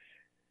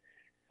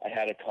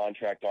a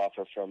contract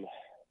offer from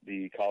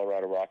the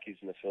Colorado Rockies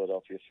and the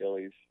Philadelphia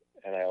Phillies,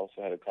 and I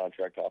also had a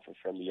contract offer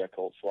from the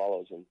Yakult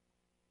Swallows, and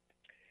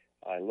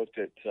I looked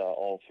at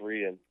all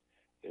three, and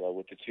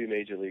with the two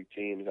major league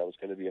teams, I was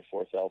going to be a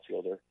fourth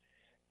outfielder,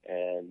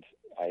 and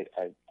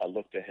I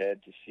looked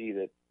ahead to see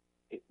that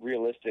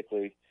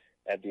realistically,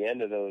 at the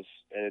end of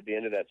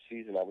that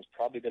season, I was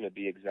probably going to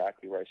be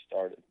exactly where I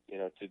started.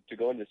 To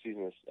go into the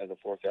season as a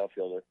fourth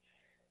outfielder,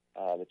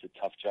 it's a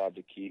tough job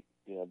to keep.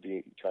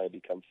 Trying to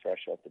become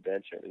fresh off the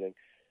bench and everything,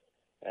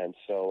 and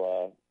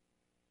so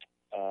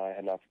I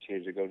had an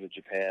opportunity to go to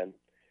Japan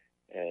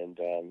and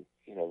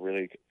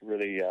really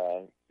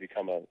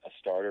become a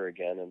starter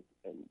again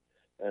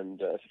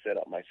and set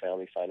up my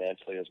family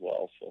financially as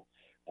well. So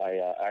I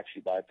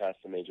actually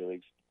bypassed the major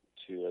leagues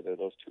to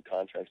those two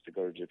contracts to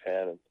go to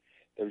Japan, and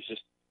there was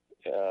just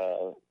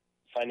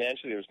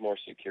financially there was more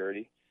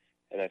security,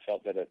 and I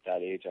felt that at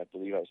that age, I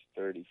believe I was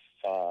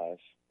 35.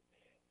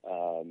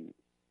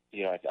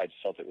 I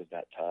just felt it was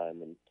that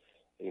time, and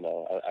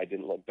I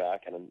didn't look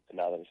back, and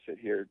now that I sit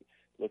here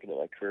looking at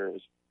my career, it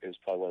was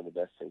probably one of the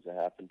best things that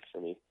happened for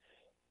me,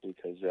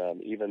 because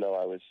even though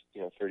I was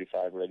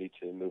 35, ready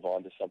to move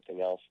on to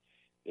something else,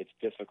 it's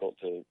difficult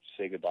to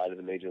say goodbye to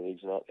the major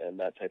leagues and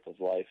that type of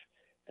life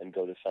and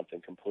go to something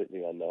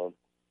completely unknown.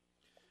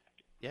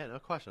 Yeah, no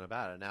question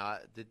about it. Now,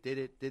 did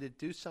it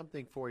do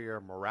something for your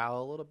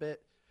morale a little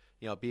bit?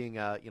 Being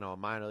a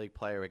minor league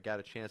player, it got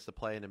a chance to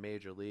play in the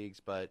major leagues,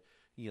 but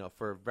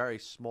for very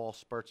small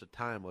spurts of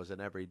time was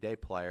an everyday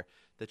player.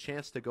 The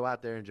chance to go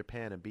out there in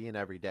Japan and be an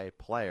everyday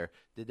player,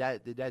 did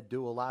that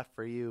do a lot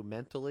for you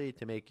mentally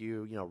to make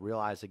you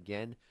realize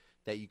again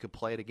that you could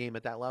play the game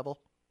at that level?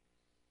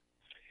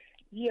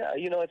 Yeah,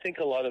 I think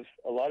a lot of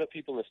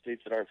people in the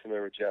States that aren't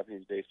familiar with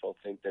Japanese baseball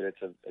think that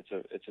it's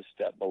a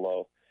step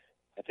below.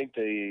 I think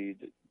the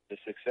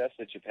success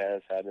that Japan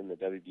has had in the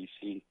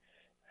WBC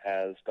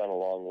has gone a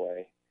long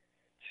way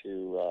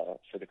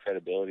for the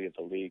credibility of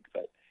the league.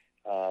 But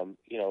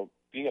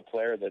being a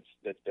player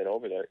that's been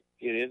over there,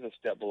 it is a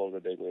step below the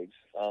big leagues.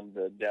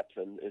 The depth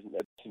and isn't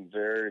some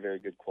very, very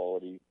good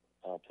quality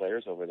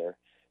players over there,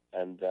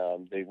 and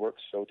they work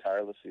so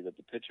tirelessly that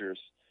the pitchers,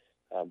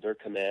 their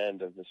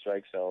command of the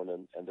strike zone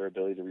and their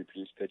ability to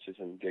reproduce pitches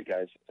and get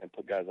guys and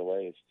put guys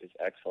away is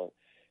excellent,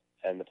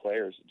 and the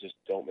players just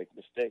don't make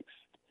mistakes.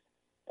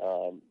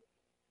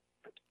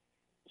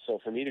 So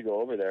for me to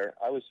go over there,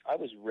 I was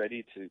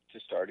ready to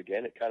start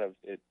again. It kind of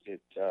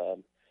it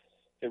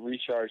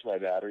recharged my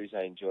batteries.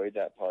 I enjoyed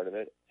that part of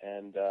it,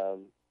 and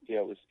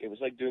it was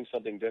like doing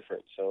something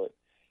different. So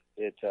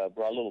it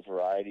brought a little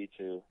variety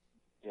to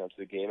to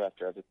the game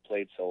after I've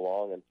played so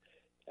long,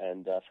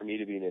 and for me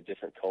to be in a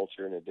different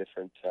culture and a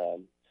different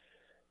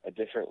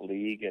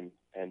league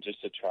and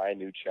just to try a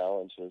new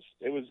challenge was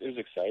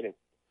exciting.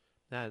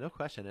 Nah, no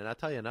question. And I'll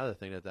tell you another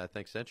thing that I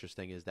think is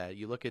interesting is that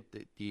you look at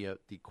the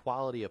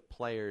quality of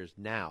players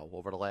now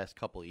over the last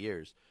couple of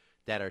years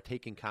that are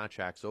taking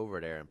contracts over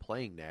there and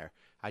playing there.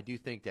 I do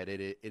think that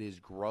it is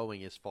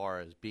growing as far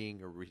as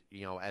being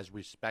as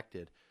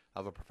respected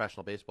of a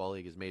professional baseball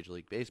league as Major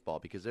League Baseball,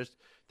 because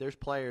there's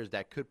players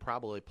that could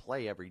probably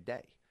play every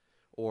day,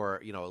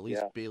 or at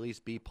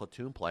least be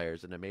platoon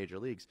players in the major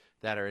leagues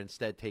that are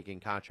instead taking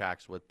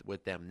contracts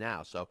with them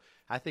now. So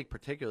I think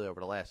particularly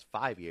over the last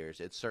 5 years,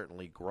 it's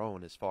certainly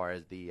grown as far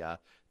as the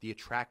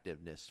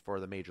attractiveness for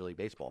the Major League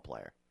Baseball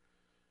player.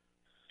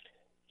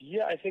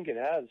 Yeah, I think it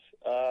has.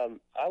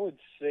 I would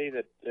say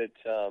that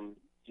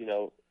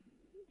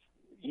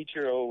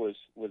Ichiro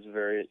was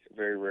very,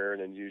 very rare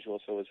and unusual.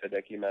 So was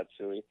Hideki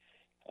Matsui.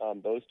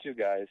 Those two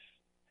guys,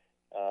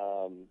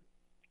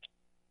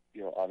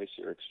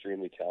 obviously are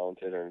extremely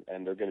talented,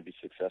 and they're going to be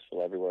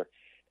successful everywhere.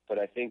 But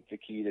I think the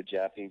key to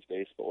Japanese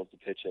baseball is the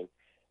pitching.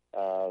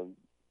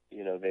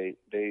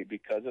 They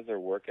because of their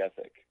work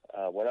ethic.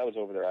 When I was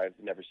over there, I've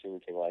never seen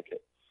anything like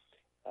it.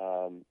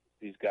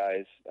 These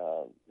guys,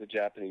 the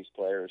Japanese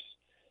players,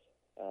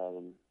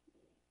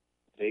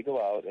 they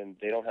go out and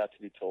they don't have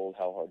to be told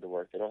how hard to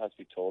work. They don't have to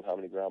be told how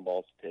many ground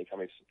balls to take, how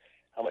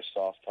much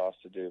soft toss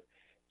to do.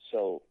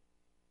 So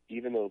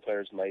even though the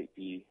players might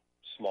be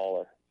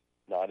smaller,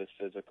 not as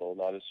physical,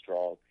 not as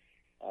strong,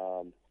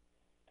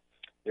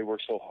 they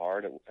work so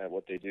hard at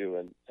what they do,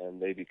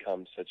 and they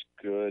become such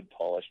good,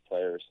 polished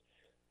players.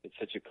 It's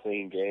such a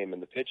clean game,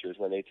 and the pitchers,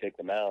 when they take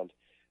the mound,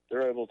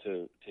 they're able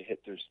to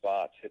hit their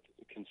spots, hit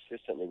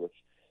consistently with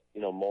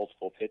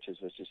multiple pitches,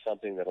 which is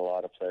something that a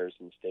lot of players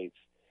in the States,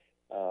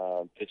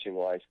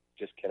 pitching-wise,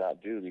 just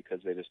cannot do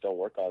because they just don't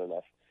work on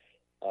enough.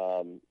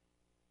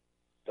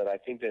 But I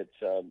think that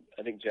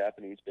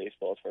Japanese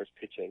baseball, as far as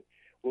pitching,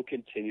 will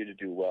continue to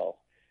do well.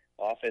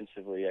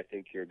 Offensively, I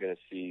think you're going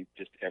to see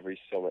just every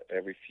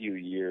few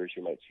years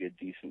you might see a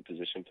decent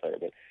position player,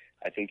 but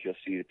I think you'll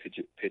see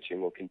the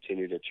pitching will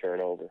continue to churn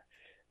over.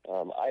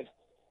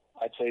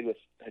 I played with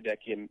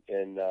Hideki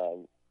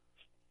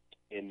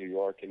in New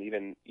York, and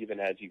even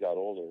as he got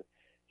older,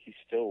 he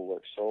still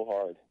worked so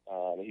hard.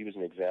 He was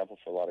an example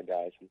for a lot of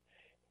guys. And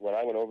when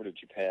I went over to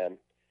Japan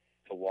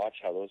to watch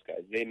how those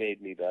guys, they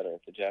made me better.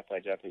 My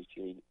Japanese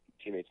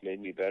teammates made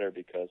me better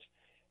because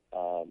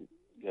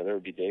there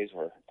would be days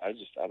where I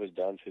was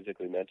done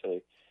physically,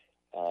 mentally.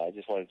 I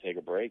just wanted to take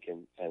a break,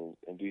 and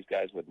these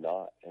guys would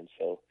not. And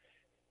so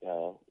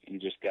you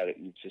just got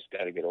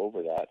to get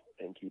over that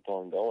and keep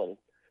on going.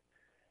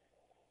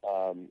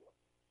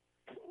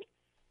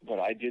 But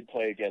I did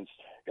play against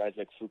guys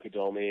like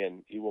Fukudomi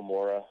and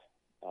Iwamura,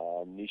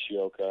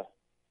 Nishioka.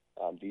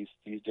 These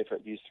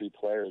three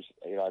players,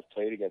 I've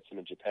played against them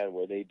in Japan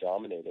where they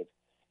dominated,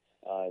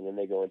 and then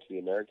they go into the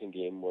American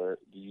game where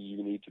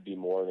you need to be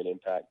more of an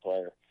impact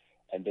player,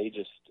 and they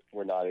just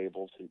were not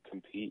able to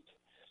compete.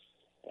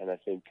 And I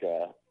think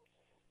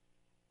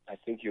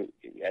you,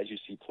 as you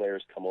see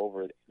players come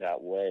over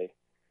that way,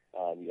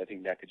 I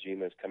think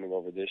Nakajima is coming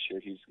over this year.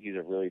 He's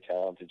a really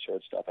talented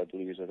shortstop. I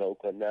believe he's with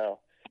Oakland now.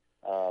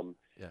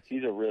 Yes.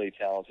 He's a really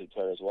talented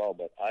player as well.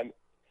 But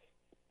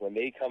when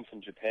they come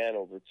from Japan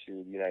over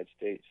to the United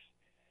States,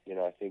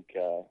 I think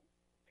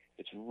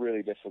it's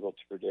really difficult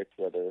to predict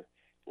whether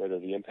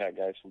the impact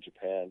guys from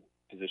Japan,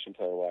 position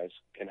player wise,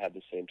 can have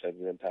the same type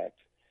of impact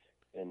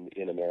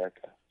in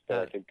America. But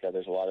I think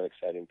there's a lot of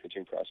exciting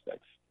pitching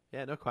prospects.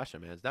 Yeah, no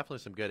question, man. It's definitely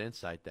some good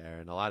insight there,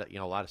 and a lot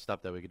of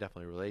stuff that we could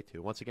definitely relate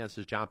to. Once again, this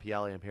is John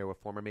Pielli. I'm here with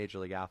former Major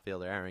League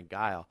outfielder Aaron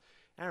Guile.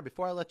 Aaron,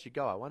 before I let you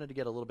go, I wanted to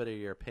get a little bit of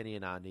your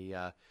opinion on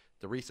the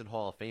recent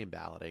Hall of Fame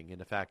balloting and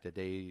the fact that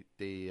the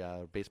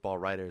baseball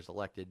writers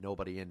elected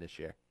nobody in this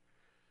year.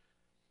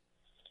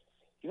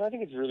 I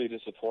think it's really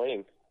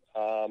disappointing.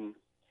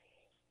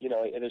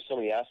 There's so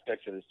many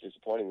aspects of this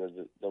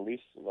disappointing. The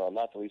least,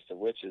 not the least of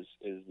which is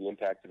the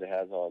impact that it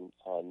has on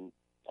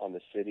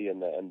the city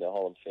and the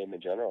Hall of Fame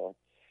in general.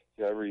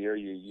 Every year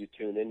you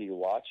tune in, you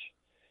watch,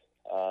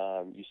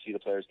 you see the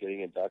players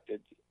getting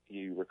inducted,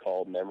 you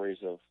recall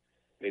memories of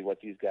maybe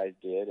what these guys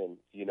did, and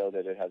you know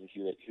that it has a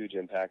huge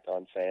impact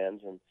on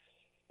fans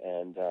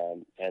and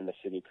the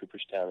city of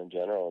Cooperstown in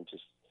general, and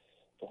just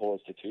the whole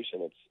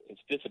institution.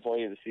 It's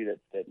disappointing to see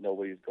that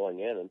nobody's going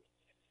in, and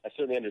I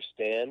certainly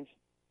understand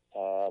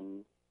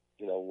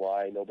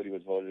why nobody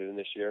was voted in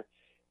this year.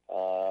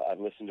 I've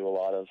listened to a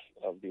lot of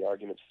the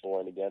arguments for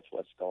and against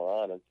what's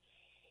going on, and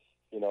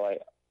I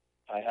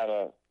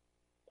have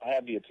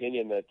the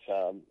opinion that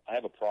I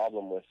have a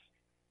problem with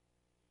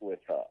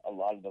a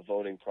lot of the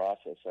voting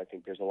process. I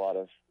think there's a lot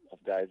of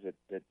guys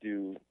that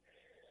do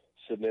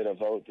submit a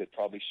vote that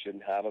probably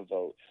shouldn't have a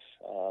vote.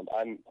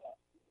 I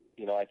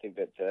think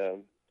that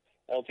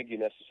I don't think you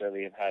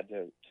necessarily have had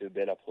to have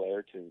been a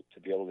player to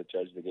be able to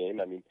judge the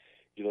game. I mean,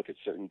 you look at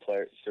certain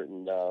players,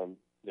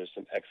 there's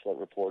some excellent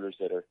reporters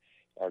that are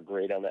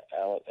great on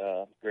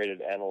great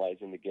at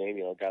analyzing the game.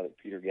 A guy like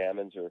Peter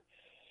Gammons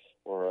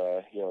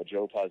or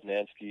Joe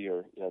Posnanski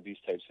or these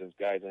types of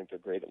guys. I think they're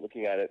great at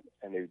looking at it,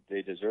 and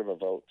they deserve a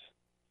vote.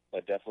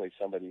 But definitely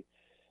some of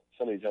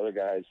these other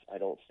guys, I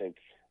don't think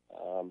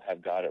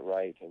have got it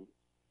right. And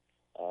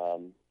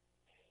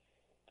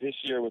this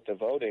year with the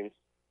voting,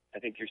 I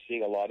think you're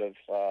seeing a lot of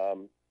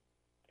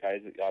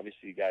guys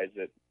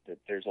that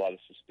there's a lot of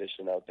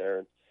suspicion out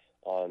there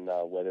on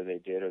whether they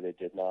did or they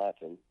did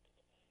not. And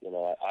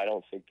I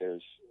don't think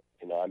there's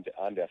I'm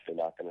definitely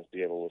not going to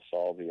be able to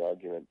solve the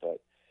argument,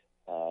 but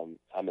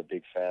I'm a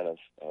big fan of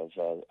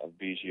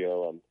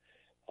Biggio.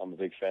 I'm a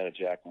big fan of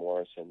Jack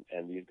Morris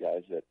and these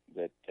guys that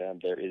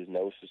there is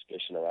no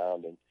suspicion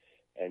around,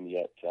 and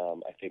yet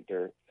I think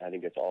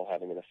it's all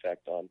having an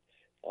effect on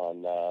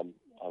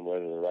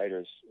whether the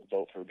writers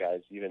vote for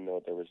guys, even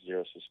though there was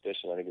zero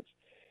suspicion. I think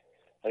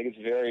it's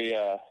very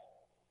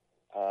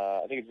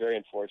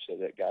unfortunate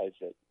that guys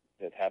that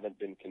haven't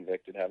been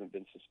convicted, haven't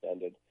been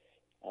suspended,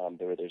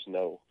 there's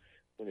no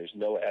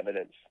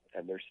evidence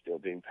and they're still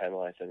being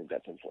penalized. I think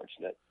that's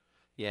unfortunate.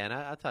 Yeah, and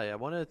I'll tell you,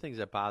 one of the things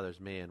that bothers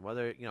me, and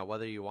whether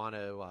you want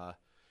to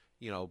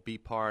be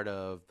part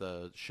of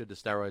should the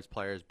steroids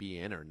players be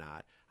in or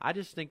not, I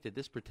just think that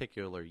this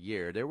particular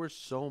year there were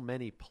so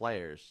many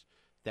players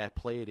that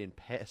played in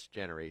past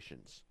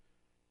generations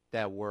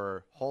that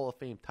were Hall of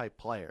Fame type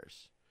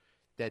players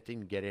that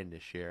didn't get in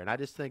this year. And I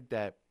just think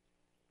that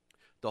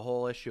the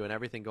whole issue and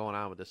everything going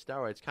on with the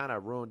steroids kind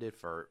of ruined it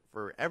for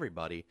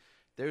everybody.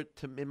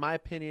 In my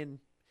opinion,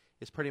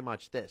 is pretty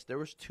much this. There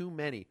was too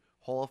many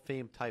Hall of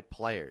Fame type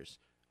players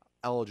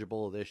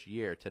eligible this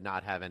year to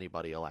not have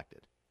anybody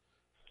elected.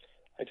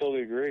 I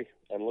totally agree.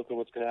 And look at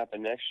what's going to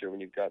happen next year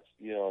when you've got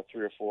 3 or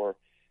 4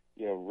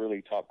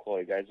 really top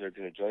quality guys that are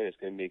going to join. It's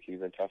going to make it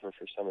even tougher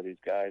for some of these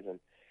guys. And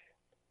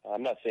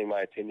I'm not saying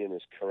my opinion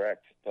is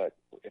correct, but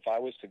if I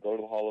was to go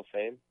to the Hall of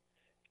Fame,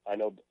 I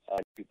know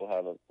people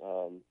have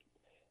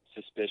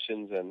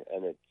suspicions, and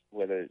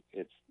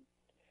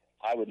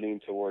I would lean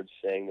towards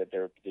saying that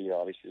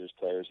obviously there's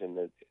players in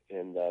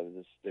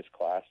this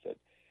class that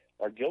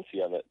are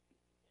guilty of it,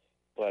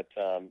 but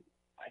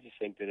I just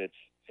think that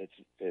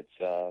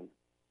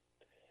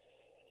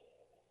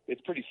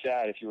it's pretty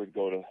sad if you were to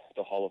go to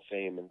the Hall of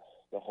Fame and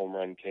the home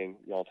run king,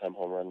 the all-time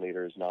home run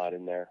leader, is not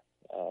in there.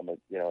 A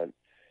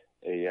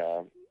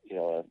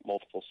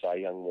multiple Cy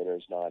Young winner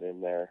is not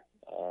in there.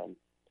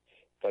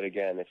 But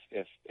again,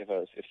 if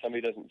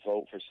somebody doesn't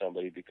vote for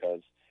somebody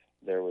because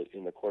there was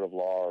in the court of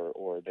law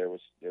or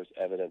there's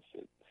evidence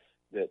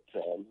that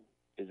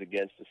is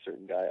against a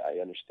certain guy, I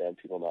understand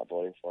people not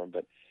voting for him.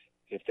 But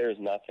if there's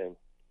nothing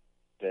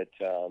that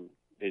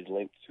is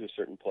linked to a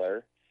certain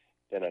player,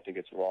 then I think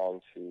it's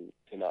wrong to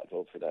not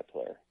vote for that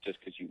player just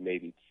because you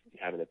maybe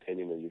have an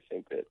opinion or you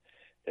think that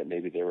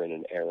maybe they were in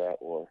an era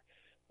or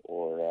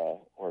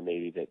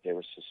maybe that there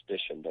was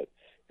suspicion. But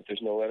if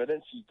there's no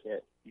evidence, you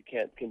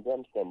can't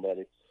condemn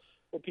somebody.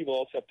 What people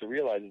also have to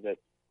realize is that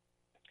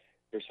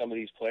there's some of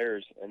these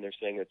players, and they're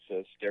saying it's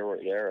a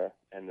steroid era,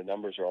 and the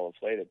numbers are all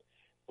inflated.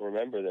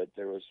 Remember that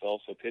there was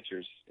also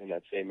pitchers in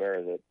that same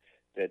era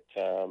that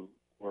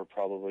were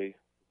probably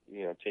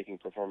taking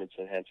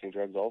performance-enhancing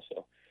drugs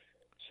also.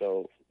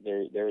 So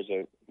there is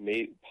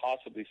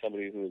possibly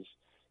somebody who's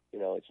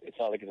it's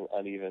not like it's an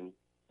uneven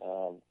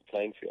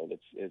playing field.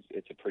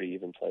 It's a pretty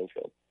even playing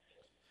field.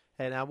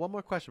 Hey, now one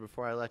more question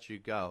before I let you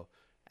go.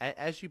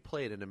 As you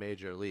played in the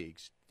major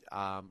leagues,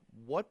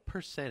 what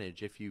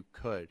percentage, if you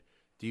could,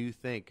 do you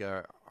think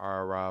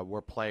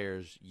were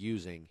players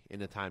using in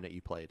the time that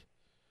you played?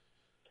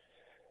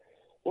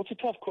 Well, it's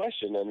a tough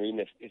question. I mean,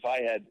 if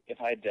I had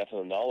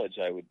definite knowledge,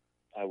 I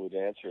would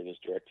answer it as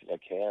direct as I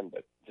can.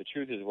 But the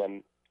truth is,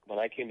 when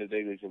I came to the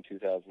big leagues in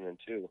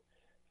 2002,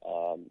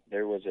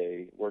 there was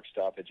a work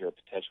stoppage or a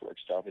potential work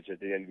stoppage at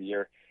the end of the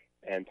year,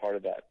 and part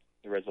of that,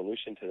 the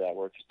resolution to that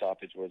work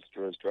stoppage was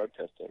drug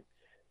testing.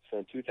 So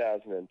in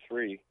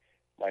 2003,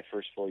 my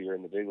first full year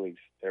in the big leagues,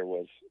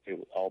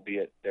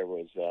 albeit there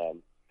weren't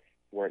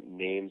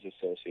names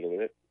associated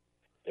with it,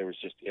 there was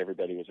just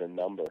everybody was a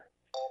number.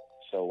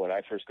 So when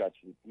I first got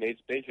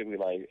basically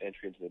my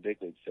entry into the big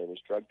leagues, there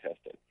was drug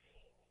testing.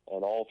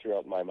 And all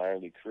throughout my minor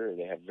league career,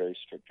 they have very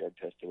strict drug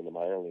testing in the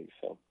minor leagues.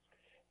 So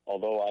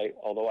although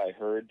I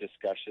heard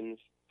discussions,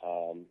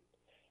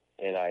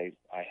 and I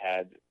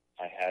had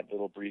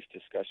little brief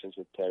discussions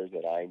with players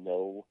that I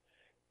know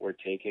were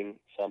taking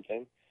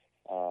something,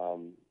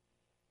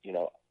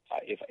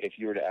 if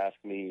you were to ask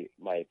me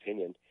my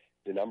opinion,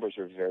 the numbers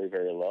are very,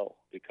 very low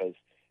because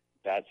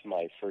that's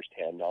my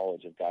firsthand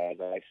knowledge of guys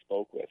that I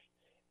spoke with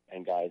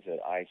and guys that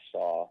I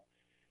saw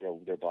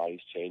their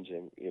bodies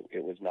changing,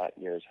 it was not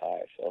near as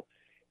high. So,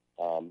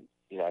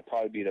 I'd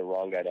probably be the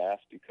wrong guy to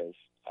ask because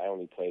I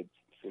only played,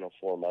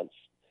 4 months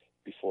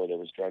before there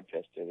was drug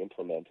testing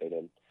implemented.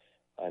 And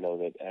I know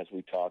that as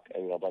we talk,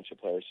 a bunch of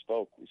players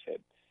spoke, we said,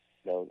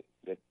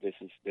 that this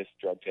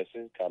drug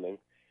testing is coming.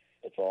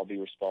 Let's all be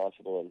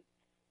responsible and,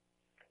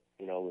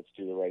 let's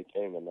do the right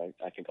thing. And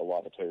I think a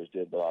lot of players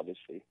did, but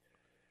obviously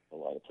a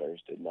lot of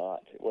players did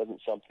not. It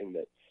wasn't something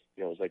that,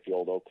 it was like the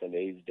old Oakland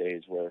A's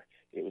days where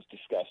it was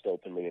discussed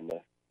openly in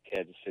the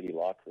Kansas City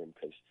locker room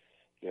because,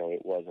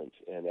 it wasn't.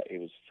 And it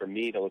was for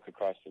me to look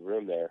across the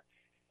room there.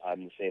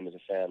 I'm the same as a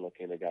fan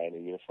looking at a guy in a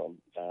uniform.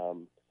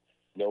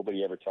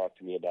 Nobody ever talked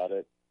to me about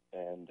it.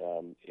 And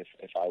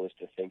if I was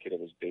to think it, it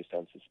was based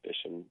on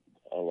suspicion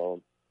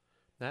alone.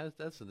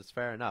 That's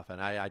fair enough,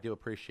 and I do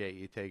appreciate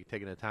you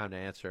taking the time to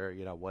answer,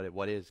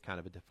 what is kind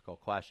of a difficult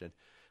question.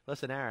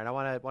 Listen, Aaron, I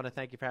want to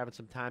thank you for having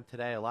some time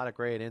today. A lot of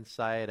great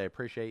insight. I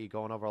appreciate you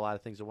going over a lot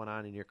of things that went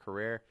on in your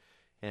career,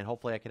 and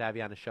hopefully I could have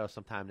you on the show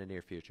sometime in the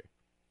near future.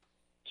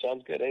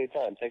 Sounds good.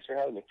 Anytime. Thanks for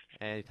having me.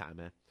 Anytime,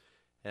 man.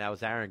 And that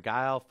was Aaron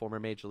Guile, former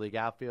Major League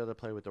outfielder,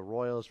 played with the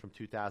Royals from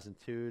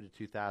 2002 to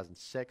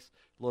 2006,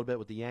 a little bit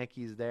with the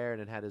Yankees there, and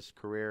then had his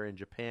career in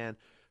Japan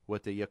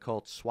with the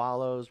Yakult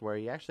Swallows, where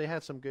he actually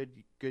had some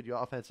good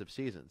offensive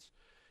seasons.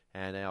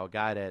 And a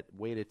guy that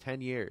waited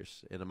 10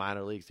 years in the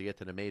minor leagues to get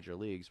to the major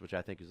leagues, which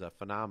I think is a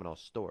phenomenal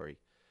story.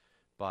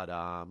 But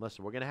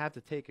listen, we're going to have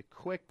to take a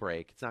quick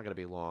break. It's not going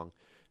to be long.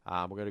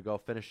 We're going to go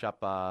finish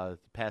up the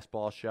Pass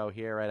Ball show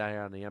here right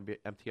here on the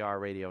MTR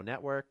Radio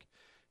Network.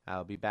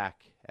 I'll be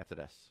back after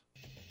this.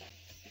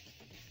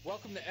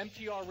 Welcome to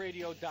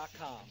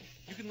MTRRadio.com.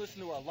 You can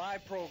listen to our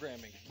live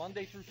programming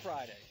Monday through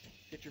Friday.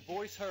 Get your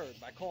voice heard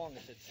by calling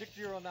us at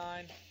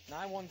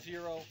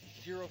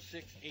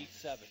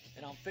 609-910-0687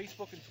 and on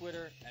Facebook and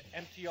Twitter at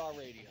MTR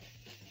Radio.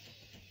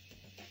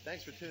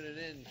 Thanks for tuning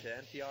in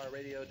to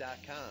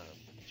MTRRadio.com.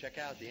 Check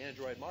out the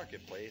Android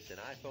Marketplace and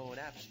iPhone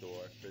App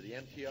Store for the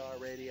MTR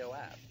Radio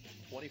app.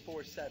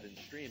 24/7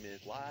 streaming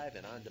live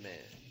and on demand.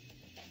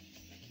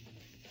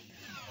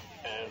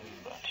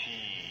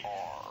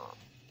 MTR.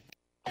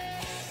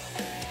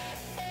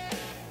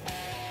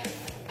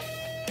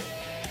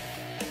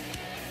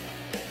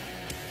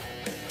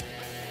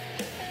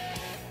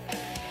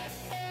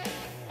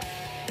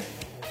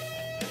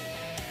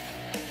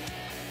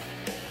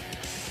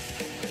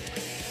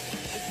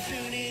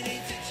 Tuning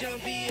into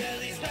Jumpy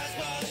Ellie's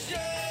Basketball Show,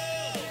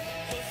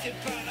 hosted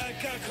by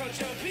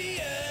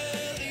Jumpy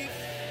Ellie.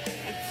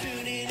 I'm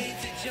tuning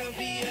into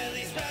Jumpy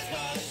Ellie's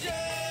Basketball Show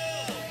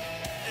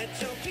at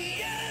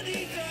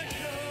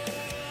jumpyellie.com.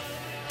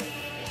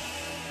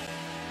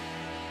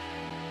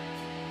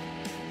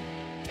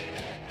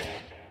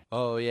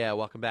 Oh, yeah,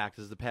 welcome back.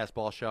 This is the Pass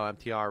Ball Show,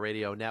 MTR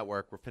Radio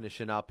Network. We're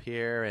finishing up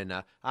here,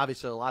 and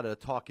obviously a lot of the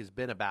talk has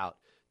been about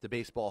the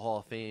Baseball Hall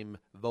of Fame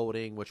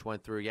voting, which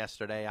went through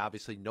yesterday.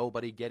 Obviously,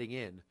 nobody getting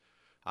in,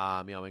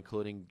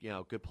 including,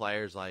 good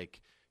players like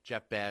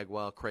Jeff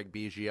Bagwell, Craig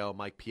Biggio,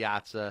 Mike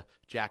Piazza,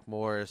 Jack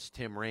Morris,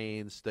 Tim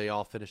Raines. They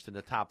all finished in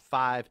the top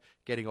 5,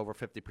 getting over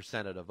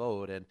 50% of the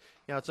vote. And,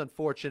 it's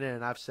unfortunate,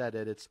 and I've said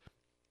it, it's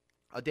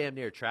a damn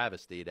near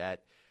travesty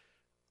that,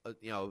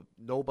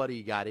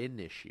 nobody got in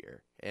this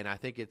year. And I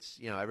think it's,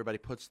 everybody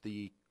puts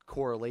the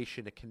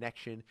correlation, the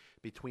connection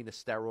between the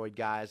steroid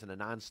guys and the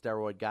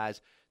non-steroid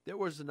guys. There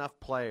was enough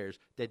players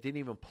that didn't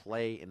even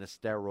play in the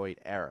steroid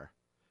era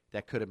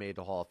that could have made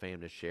the Hall of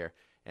Fame this year.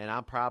 And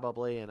I'm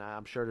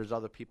sure there's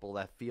other people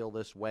that feel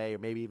this way, or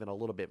maybe even a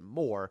little bit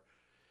more.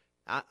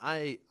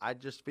 I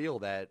just feel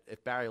that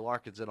if Barry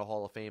Larkin's in the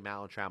Hall of Fame,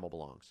 Alan Trammell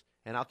belongs.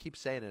 And I'll keep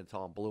saying it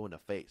until I'm blue in the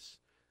face.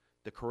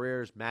 The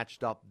careers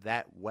matched up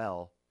that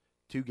well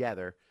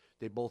together.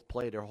 They both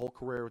played their whole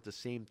career with the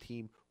same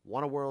team,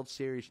 won a World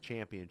Series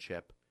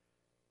championship,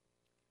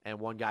 and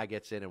one guy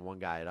gets in and one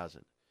guy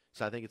doesn't.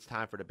 So I think it's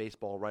time for the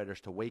baseball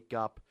writers to wake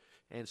up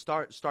and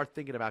start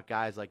thinking about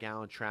guys like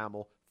Alan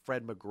Trammell,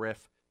 Fred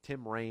McGriff,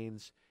 Tim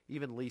Raines,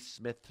 even Lee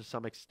Smith to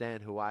some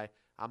extent, who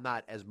I'm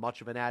not as much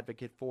of an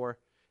advocate for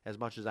as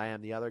much as I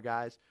am the other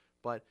guys.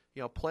 But,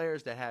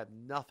 players that have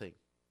nothing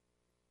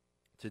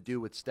to do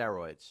with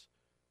steroids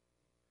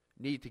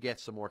need to get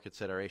some more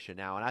consideration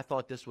now. And I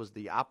thought this was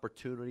the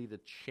opportunity,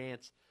 the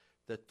chance,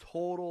 the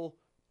total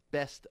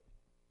best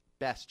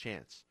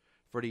chance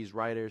for these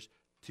writers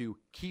to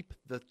keep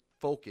the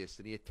focus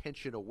and the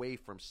attention away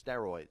from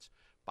steroids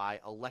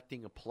by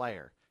electing a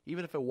player,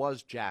 even if it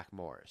was Jack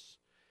Morris.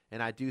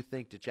 And I do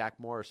think that Jack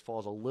Morris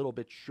falls a little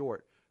bit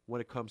short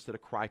when it comes to the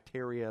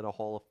criteria of the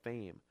Hall of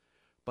Fame.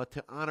 But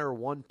to honor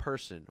one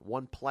person,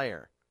 one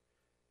player,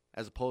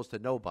 as opposed to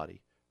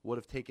nobody, would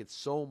have taken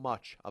so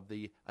much of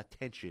the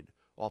attention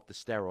off the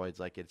steroids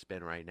like it's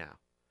been right now.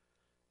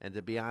 And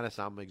to be honest,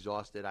 I'm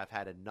exhausted. I've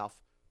had enough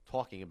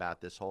talking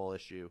about this whole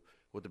issue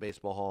with the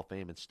Baseball Hall of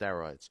Fame and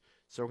steroids.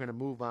 So we're going to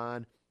move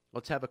on.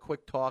 Let's have a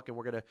quick talk, and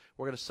we're going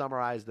to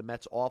summarize the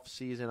Mets off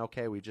season.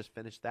 Okay, we just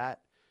finished that.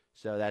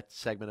 So that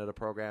segment of the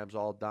program's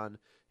all done.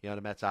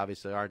 The Mets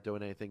obviously aren't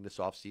doing anything this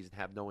offseason,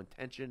 have no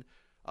intention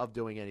of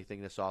doing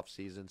anything this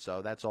offseason.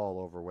 So that's all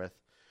over with.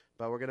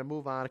 But we're going to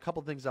move on. A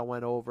couple things I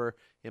went over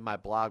in my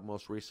blog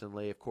most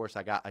recently. Of course,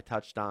 I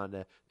touched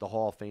on the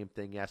Hall of Fame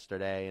thing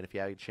yesterday, and if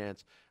you have a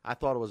chance, I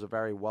thought it was a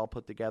very well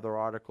put together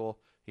article.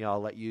 I'll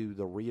let you,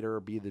 the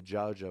reader, be the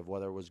judge of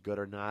whether it was good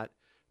or not.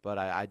 But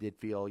I did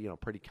feel,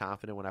 pretty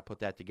confident when I put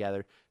that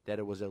together that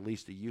it was at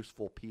least a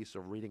useful piece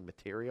of reading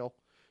material.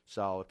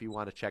 So if you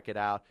want to check it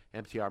out,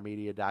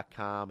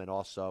 mtrmedia.com and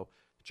also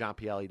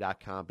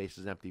johnpielli.com,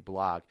 Bases Empty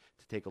blog,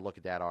 to take a look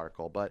at that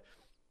article. But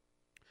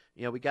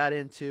we got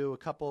into a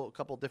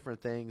couple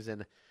different things,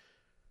 and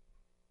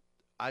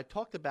I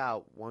talked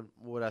about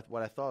what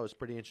I thought was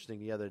pretty interesting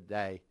the other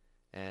day,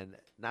 and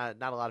not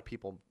a lot of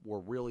people were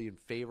really in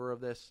favor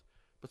of this,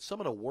 but some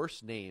of the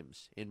worst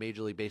names in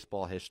Major League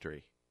Baseball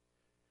history.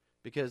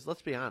 Because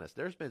let's be honest,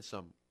 there's been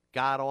some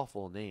god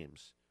awful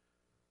names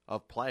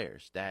of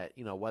players that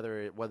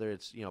whether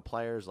it's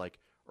players like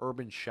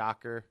Urban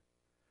Shocker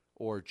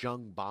or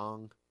Jung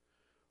Bong,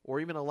 or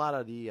even a lot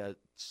of the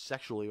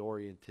sexually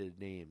oriented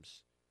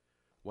names.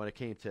 When it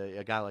came to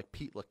a guy like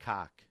Pete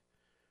Lecoq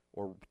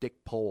or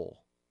Dick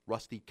Pole,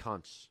 Rusty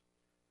Kuntz.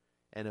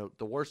 And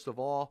the worst of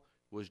all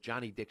was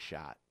Johnny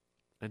Dickshot.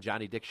 And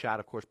Johnny Dickshot,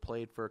 of course,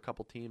 played for a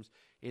couple teams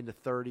in the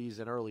 30s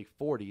and early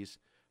 40s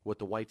with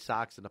the White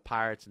Sox and the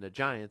Pirates and the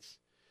Giants.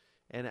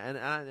 And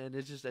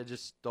it's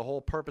just the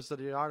whole purpose of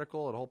the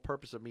article and the whole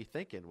purpose of me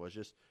thinking was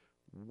just,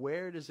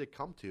 where does it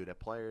come to that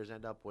players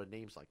end up with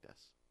names like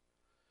this?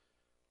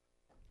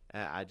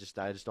 And I just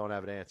don't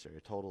have an answer.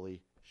 It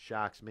totally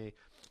shocks me.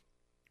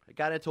 I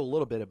got into a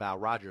little bit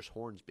about Rogers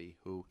Hornsby,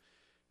 who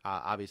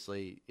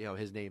obviously,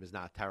 his name is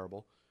not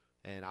terrible,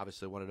 and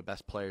obviously one of the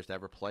best players to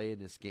ever play in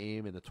this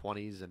game in the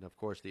 20s and, of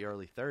course, the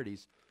early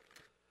 30s.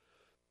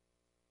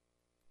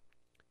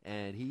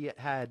 And he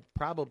had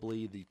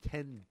probably the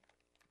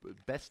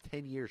best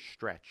 10-year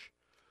stretch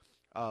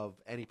of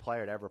any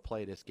player to ever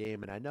play this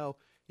game. And I know,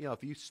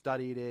 if you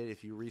studied it,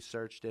 if you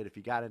researched it, if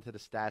you got into the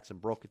stats and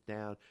broke it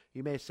down,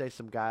 you may say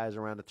some guys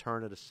around the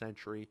turn of the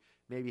century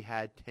maybe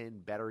had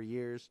 10 better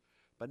years,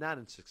 but not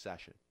in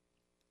succession.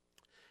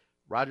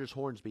 Rogers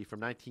Hornsby from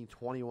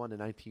 1921 to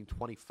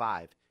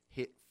 1925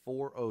 hit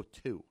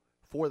 .402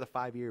 for the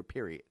 5-year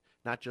period,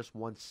 not just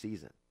one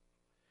season.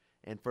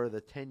 And for the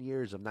 10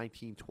 years of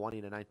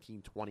 1920 to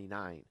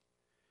 1929,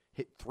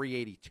 hit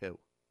 .382.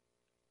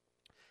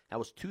 That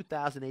was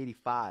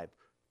 2,085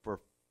 for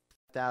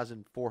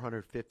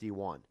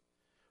 5,451.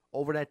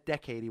 Over that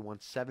decade, he won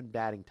 7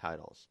 batting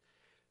titles.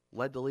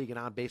 Led the league in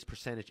on-base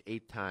percentage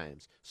 8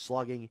 times,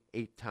 slugging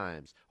 8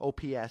 times,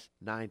 OPS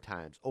 9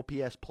 times,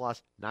 OPS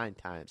plus 9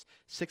 times,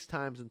 6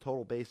 times in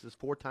total bases,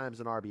 4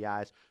 times in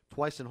RBIs,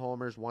 twice in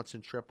homers, once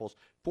in triples,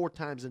 4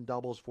 times in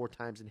doubles, 4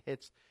 times in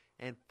hits,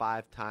 and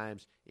 5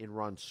 times in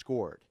runs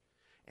scored.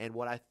 And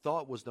what I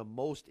thought was the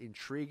most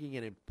intriguing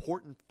and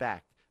important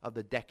fact of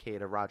the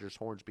decade of Rogers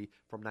Hornsby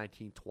from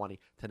 1920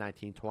 to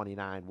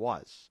 1929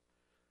 was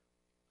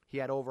he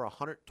had over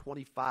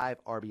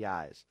 125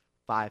 RBIs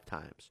 5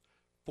 times,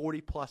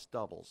 40-plus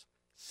doubles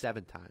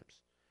 7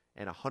 times,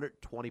 and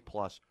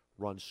 120-plus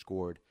runs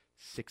scored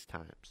 6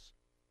 times.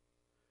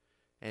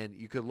 And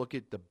you could look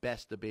at the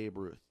best of Babe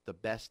Ruth, the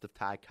best of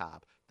Ty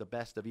Cobb, the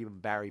best of even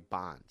Barry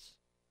Bonds.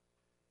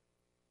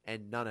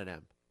 And none of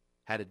them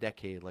had a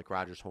decade like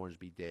Rogers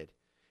Hornsby did.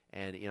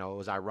 And, it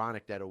was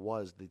ironic that it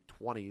was the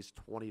 20s,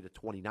 20 to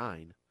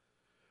 29.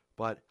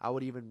 But I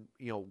would even,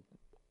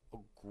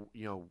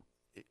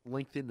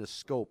 lengthen the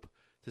scope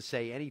to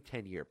say any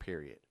 10-year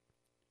period.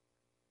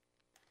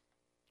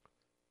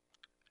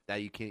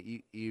 That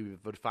you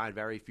would find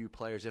very few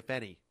players, if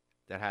any,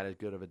 that had as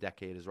good of a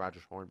decade as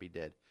Rogers Hornsby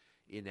did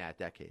in that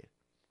decade.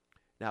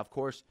 Now, of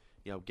course,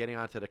 getting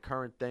on to the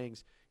current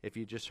things, if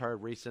you just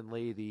heard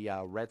recently, the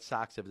Red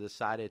Sox have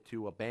decided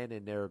to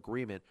abandon their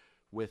agreement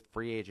with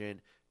free agent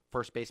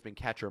first baseman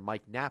catcher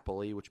Mike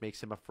Napoli, which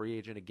makes him a free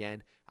agent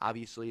again.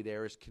 Obviously,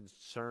 there is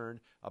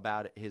concern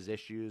about his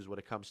issues when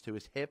it comes to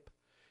his hip,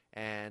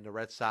 and the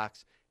Red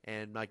Sox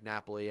and Mike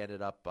Napoli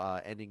ended up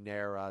ending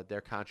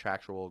their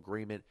contractual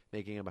agreement,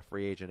 making him a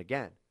free agent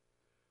again.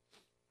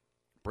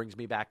 Brings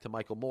me back to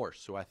Michael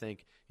Morse, who I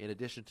think, in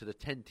addition to the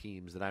 10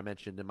 teams that I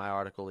mentioned in my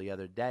article the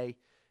other day,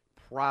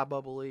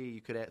 probably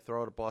you could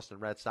throw the Boston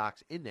Red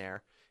Sox in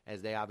there,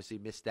 as they obviously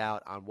missed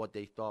out on what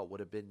they thought would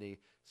have been the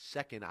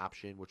second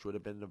option, which would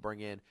have been to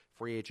bring in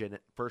free agent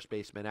first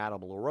baseman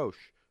Adam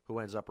LaRoche, who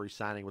ends up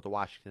re-signing with the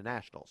Washington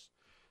Nationals.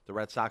 The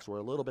Red Sox were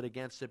a little bit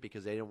against it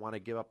because they didn't want to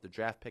give up the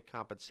draft pick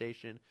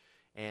compensation,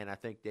 and I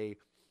think they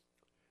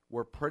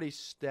were pretty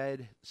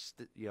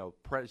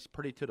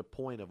pretty to the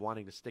point of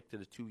wanting to stick to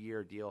the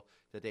 2-year deal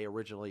that they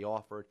originally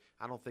offered.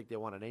 I don't think they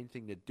wanted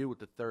anything to do with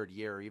the third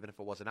year, even if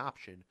it was an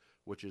option,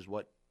 which is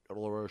what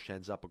LaRoche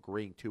ends up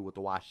agreeing to with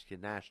the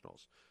Washington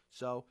Nationals.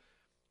 So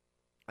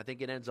I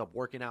think it ends up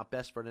working out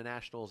best for the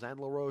Nationals and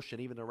LaRoche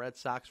and even the Red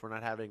Sox for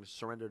not having to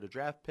surrender the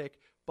draft pick,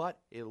 but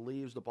it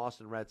leaves the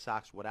Boston Red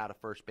Sox without a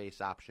first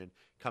base option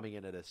coming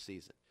into this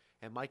season.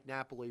 And Mike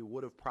Napoli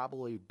would have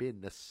probably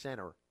been the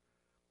center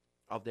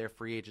of their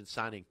free agent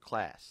signing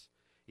class,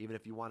 even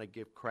if you want to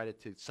give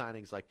credit to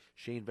signings like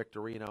Shane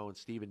Victorino and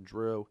Stephen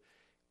Drew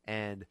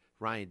and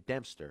Ryan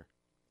Dempster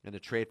and the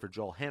trade for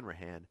Joel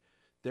Hanrahan,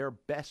 their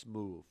best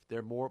move,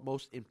 their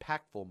most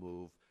impactful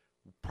move,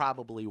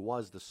 probably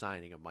was the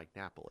signing of Mike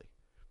Napoli.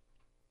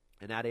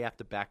 And now they have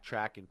to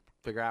backtrack and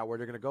figure out where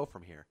they're going to go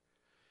from here.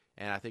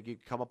 And I think you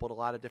can come up with a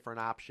lot of different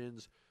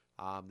options.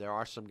 There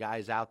are some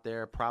guys out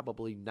there,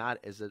 probably not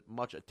as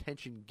much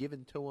attention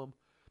given to them.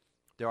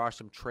 There are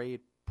some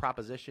trade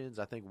propositions.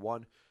 I think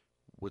one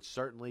would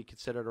certainly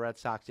consider the Red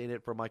Sox in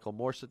it for Michael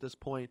Morse at this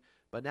point.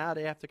 But now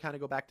they have to kind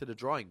of go back to the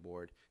drawing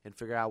board and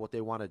figure out what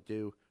they want to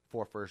do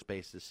for first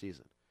base this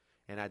season.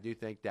 And I do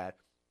think that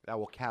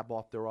will cap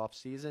off their off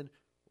season.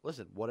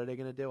 Listen, what are they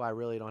going to do? I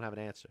really don't have an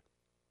answer.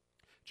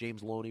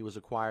 James Loney was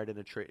acquired in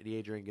the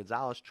Adrian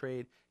Gonzalez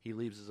trade. He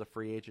leaves as a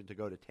free agent to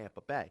go to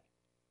Tampa Bay.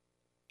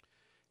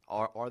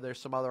 Are there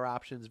some other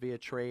options via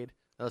trade?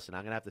 Listen,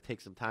 I'm going to have to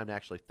take some time to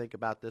actually think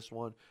about this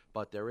one,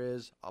 but there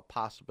is a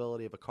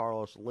possibility of a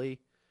Carlos Lee.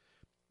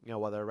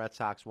 Whether the Red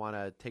Sox want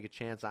to take a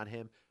chance on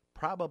him,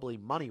 probably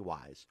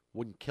money-wise,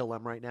 wouldn't kill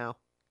them right now.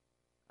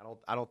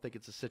 I don't think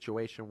it's a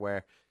situation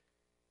where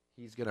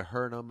he's going to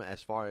hurt them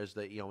as far as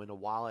in the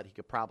wallet. He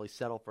could probably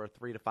settle for a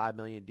 $3 to $5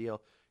 million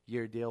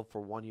year deal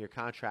for 1 year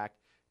contract,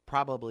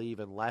 probably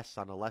even less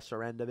on the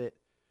lesser end of it.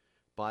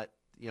 But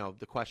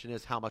the question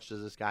is, how much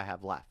does this guy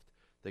have left?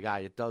 The guy,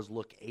 it does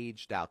look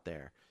aged out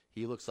there.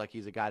 He looks like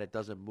he's a guy that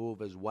doesn't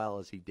move as well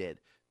as he did.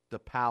 The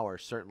power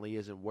certainly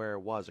isn't where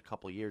it was a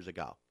couple years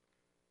ago.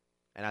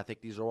 And I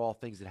think these are all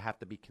things that have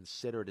to be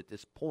considered at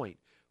this point.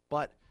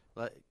 But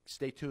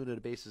stay tuned to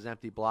the Bases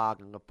Empty blog.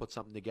 I'm going to put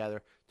something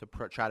together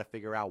to try to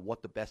figure out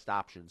what the best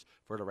options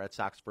for the Red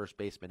Sox first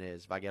baseman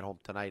is. If I get home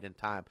tonight in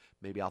time,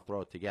 maybe I'll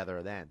throw it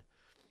together then.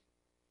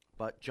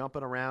 But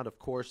jumping around, of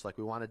course, like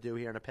we want to do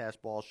here in a Pass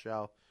Ball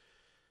show.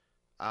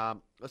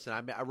 Listen,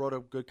 I wrote a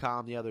good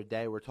column the other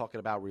day. We're talking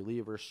about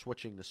relievers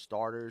switching to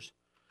starters.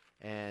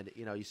 And,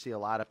 you see a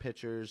lot of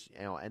pitchers,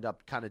 end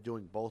up kind of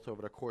doing both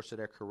over the course of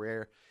their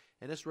career.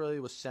 And this really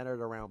was centered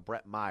around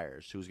Brett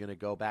Myers, who's going to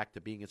go back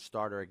to being a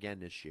starter again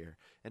this year.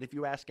 And if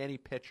you ask any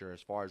pitcher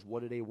as far as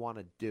what do they want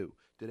to do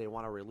they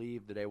want to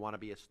relieve, do they want to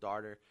be a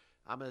starter,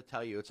 I'm going to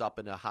tell you it's up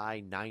in the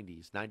high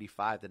 90s,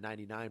 95 to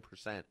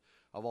 99%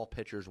 of all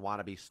pitchers want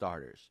to be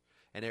starters.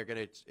 And they're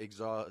going to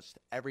exhaust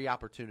every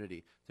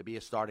opportunity to be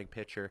a starting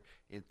pitcher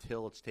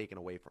until it's taken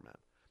away from them.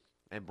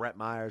 And Brett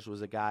Myers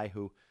was a guy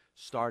who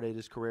started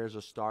his career as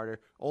a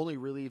starter, only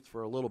relieved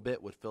for a little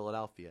bit with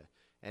Philadelphia.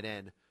 And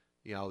then,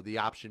 the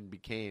option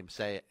became,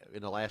 say,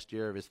 in the last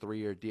year of his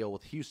 3-year deal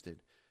with Houston,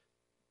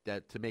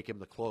 that to make him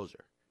the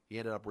closer. He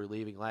ended up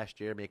relieving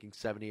last year, making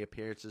 70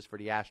 appearances for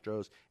the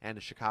Astros and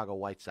the Chicago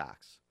White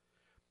Sox.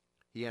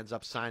 He ends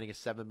up signing a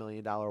 $7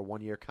 million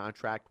 1-year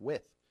contract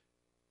with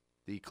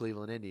the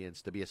Cleveland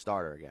Indians to be a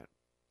starter again.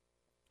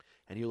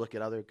 And you look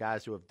at other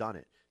guys who have done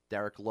it.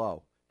 Derek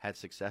Lowe had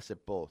success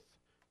at both.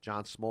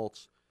 John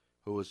Smoltz,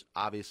 who was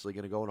obviously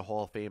going to go in the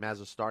Hall of Fame as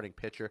a starting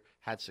pitcher,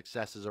 had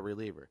success as a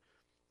reliever.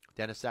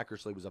 Dennis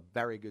Eckersley was a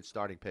very good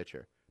starting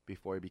pitcher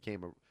before he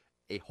became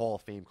a Hall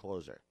of Fame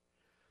closer.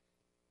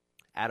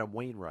 Adam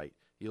Wainwright,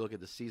 you look at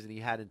the season he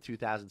had in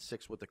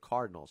 2006 with the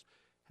Cardinals,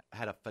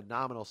 had a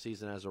phenomenal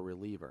season as a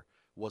reliever,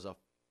 was a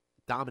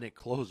dominant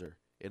closer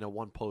in a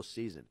one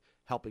postseason,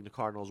 helping the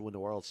Cardinals win the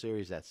World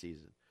Series that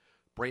season.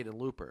 Braden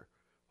Looper,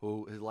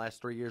 who his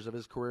last 3 years of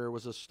his career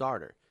was a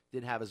starter,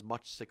 didn't have as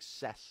much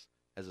success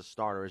as a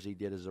starter as he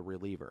did as a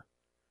reliever,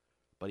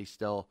 but he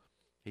still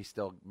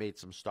made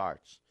some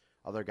starts.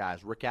 Other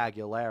guys, Rick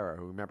Aguilera,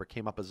 who remember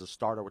came up as a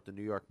starter with the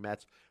New York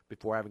Mets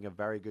before having a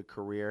very good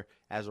career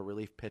as a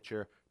relief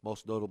pitcher,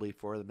 most notably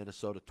for the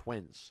Minnesota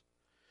Twins.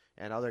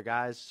 And other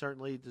guys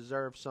certainly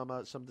deserve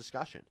some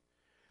discussion.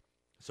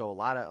 So a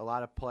lot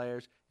of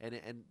players,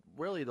 and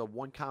really the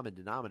one common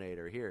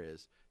denominator here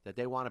is that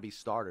they want to be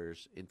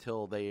starters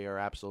until they are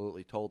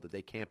absolutely told that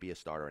they can't be a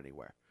starter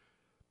anywhere.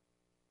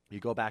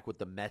 You go back with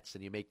the Mets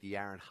and you make the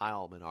Aaron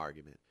Heilman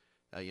argument,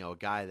 a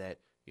guy that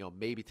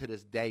maybe to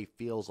this day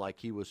feels like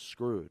he was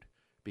screwed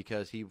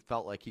because he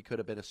felt like he could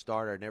have been a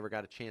starter, never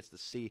got a chance to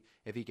see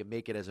if he could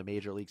make it as a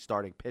major league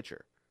starting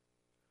pitcher,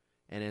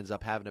 and ends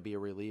up having to be a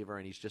reliever,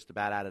 and he's just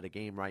about out of the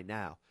game right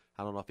now.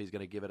 I don't know if he's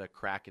going to give it a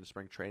crack in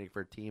spring training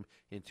for a team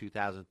in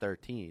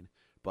 2013,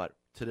 but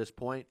to this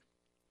point,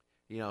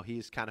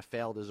 he's kind of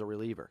failed as a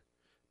reliever.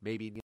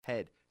 Maybe in his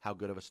head how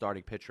good of a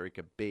starting pitcher he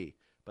could be,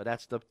 but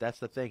that's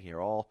the thing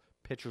here. All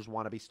pitchers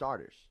want to be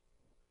starters.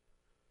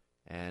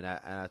 And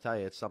I tell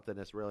you, it's something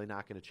that's really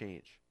not going to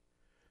change.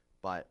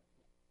 But,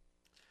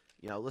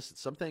 listen,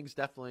 some things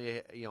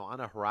definitely, on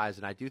the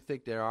horizon. I do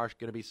think there are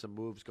going to be some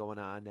moves going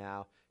on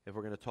now if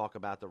we're going to talk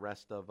about the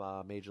rest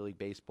of Major League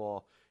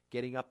Baseball.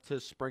 Getting up to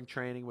spring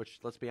training, which,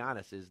 let's be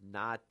honest, is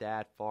not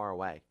that far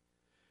away.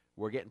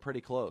 We're getting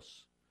pretty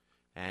close.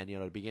 And,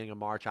 the beginning of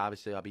March,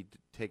 obviously, I'll be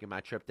taking my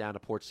trip down to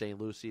Port St.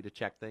 Lucie to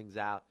check things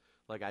out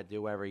like I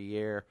do every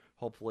year.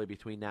 Hopefully,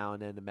 between now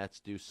and then, the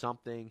Mets do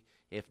something.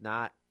 If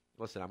not,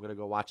 listen, I'm going to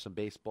go watch some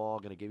baseball,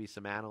 going to give you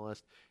some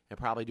analysts, and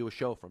probably do a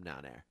show from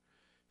down there.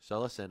 So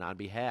listen, on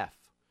behalf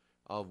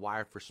of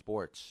Wired for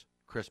Sports,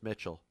 Chris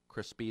Mitchell,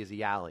 Chris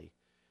Spiaziali,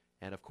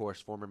 and, of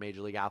course, former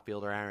Major League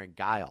outfielder Aaron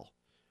Guile.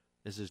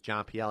 This is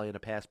John Pielli in a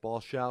Pass Ball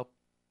Show.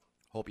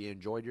 Hope you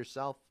enjoyed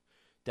yourself.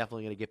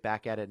 Definitely going to get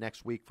back at it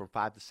next week from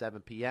 5 to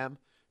 7 p.m.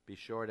 Be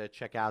sure to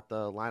check out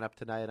the lineup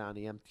tonight on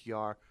the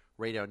MTR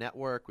Radio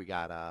Network. We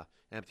got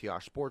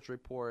MTR Sports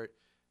Report,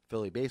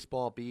 Philly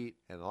Baseball Beat,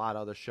 and a lot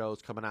of other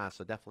shows coming on,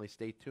 so definitely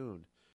stay tuned.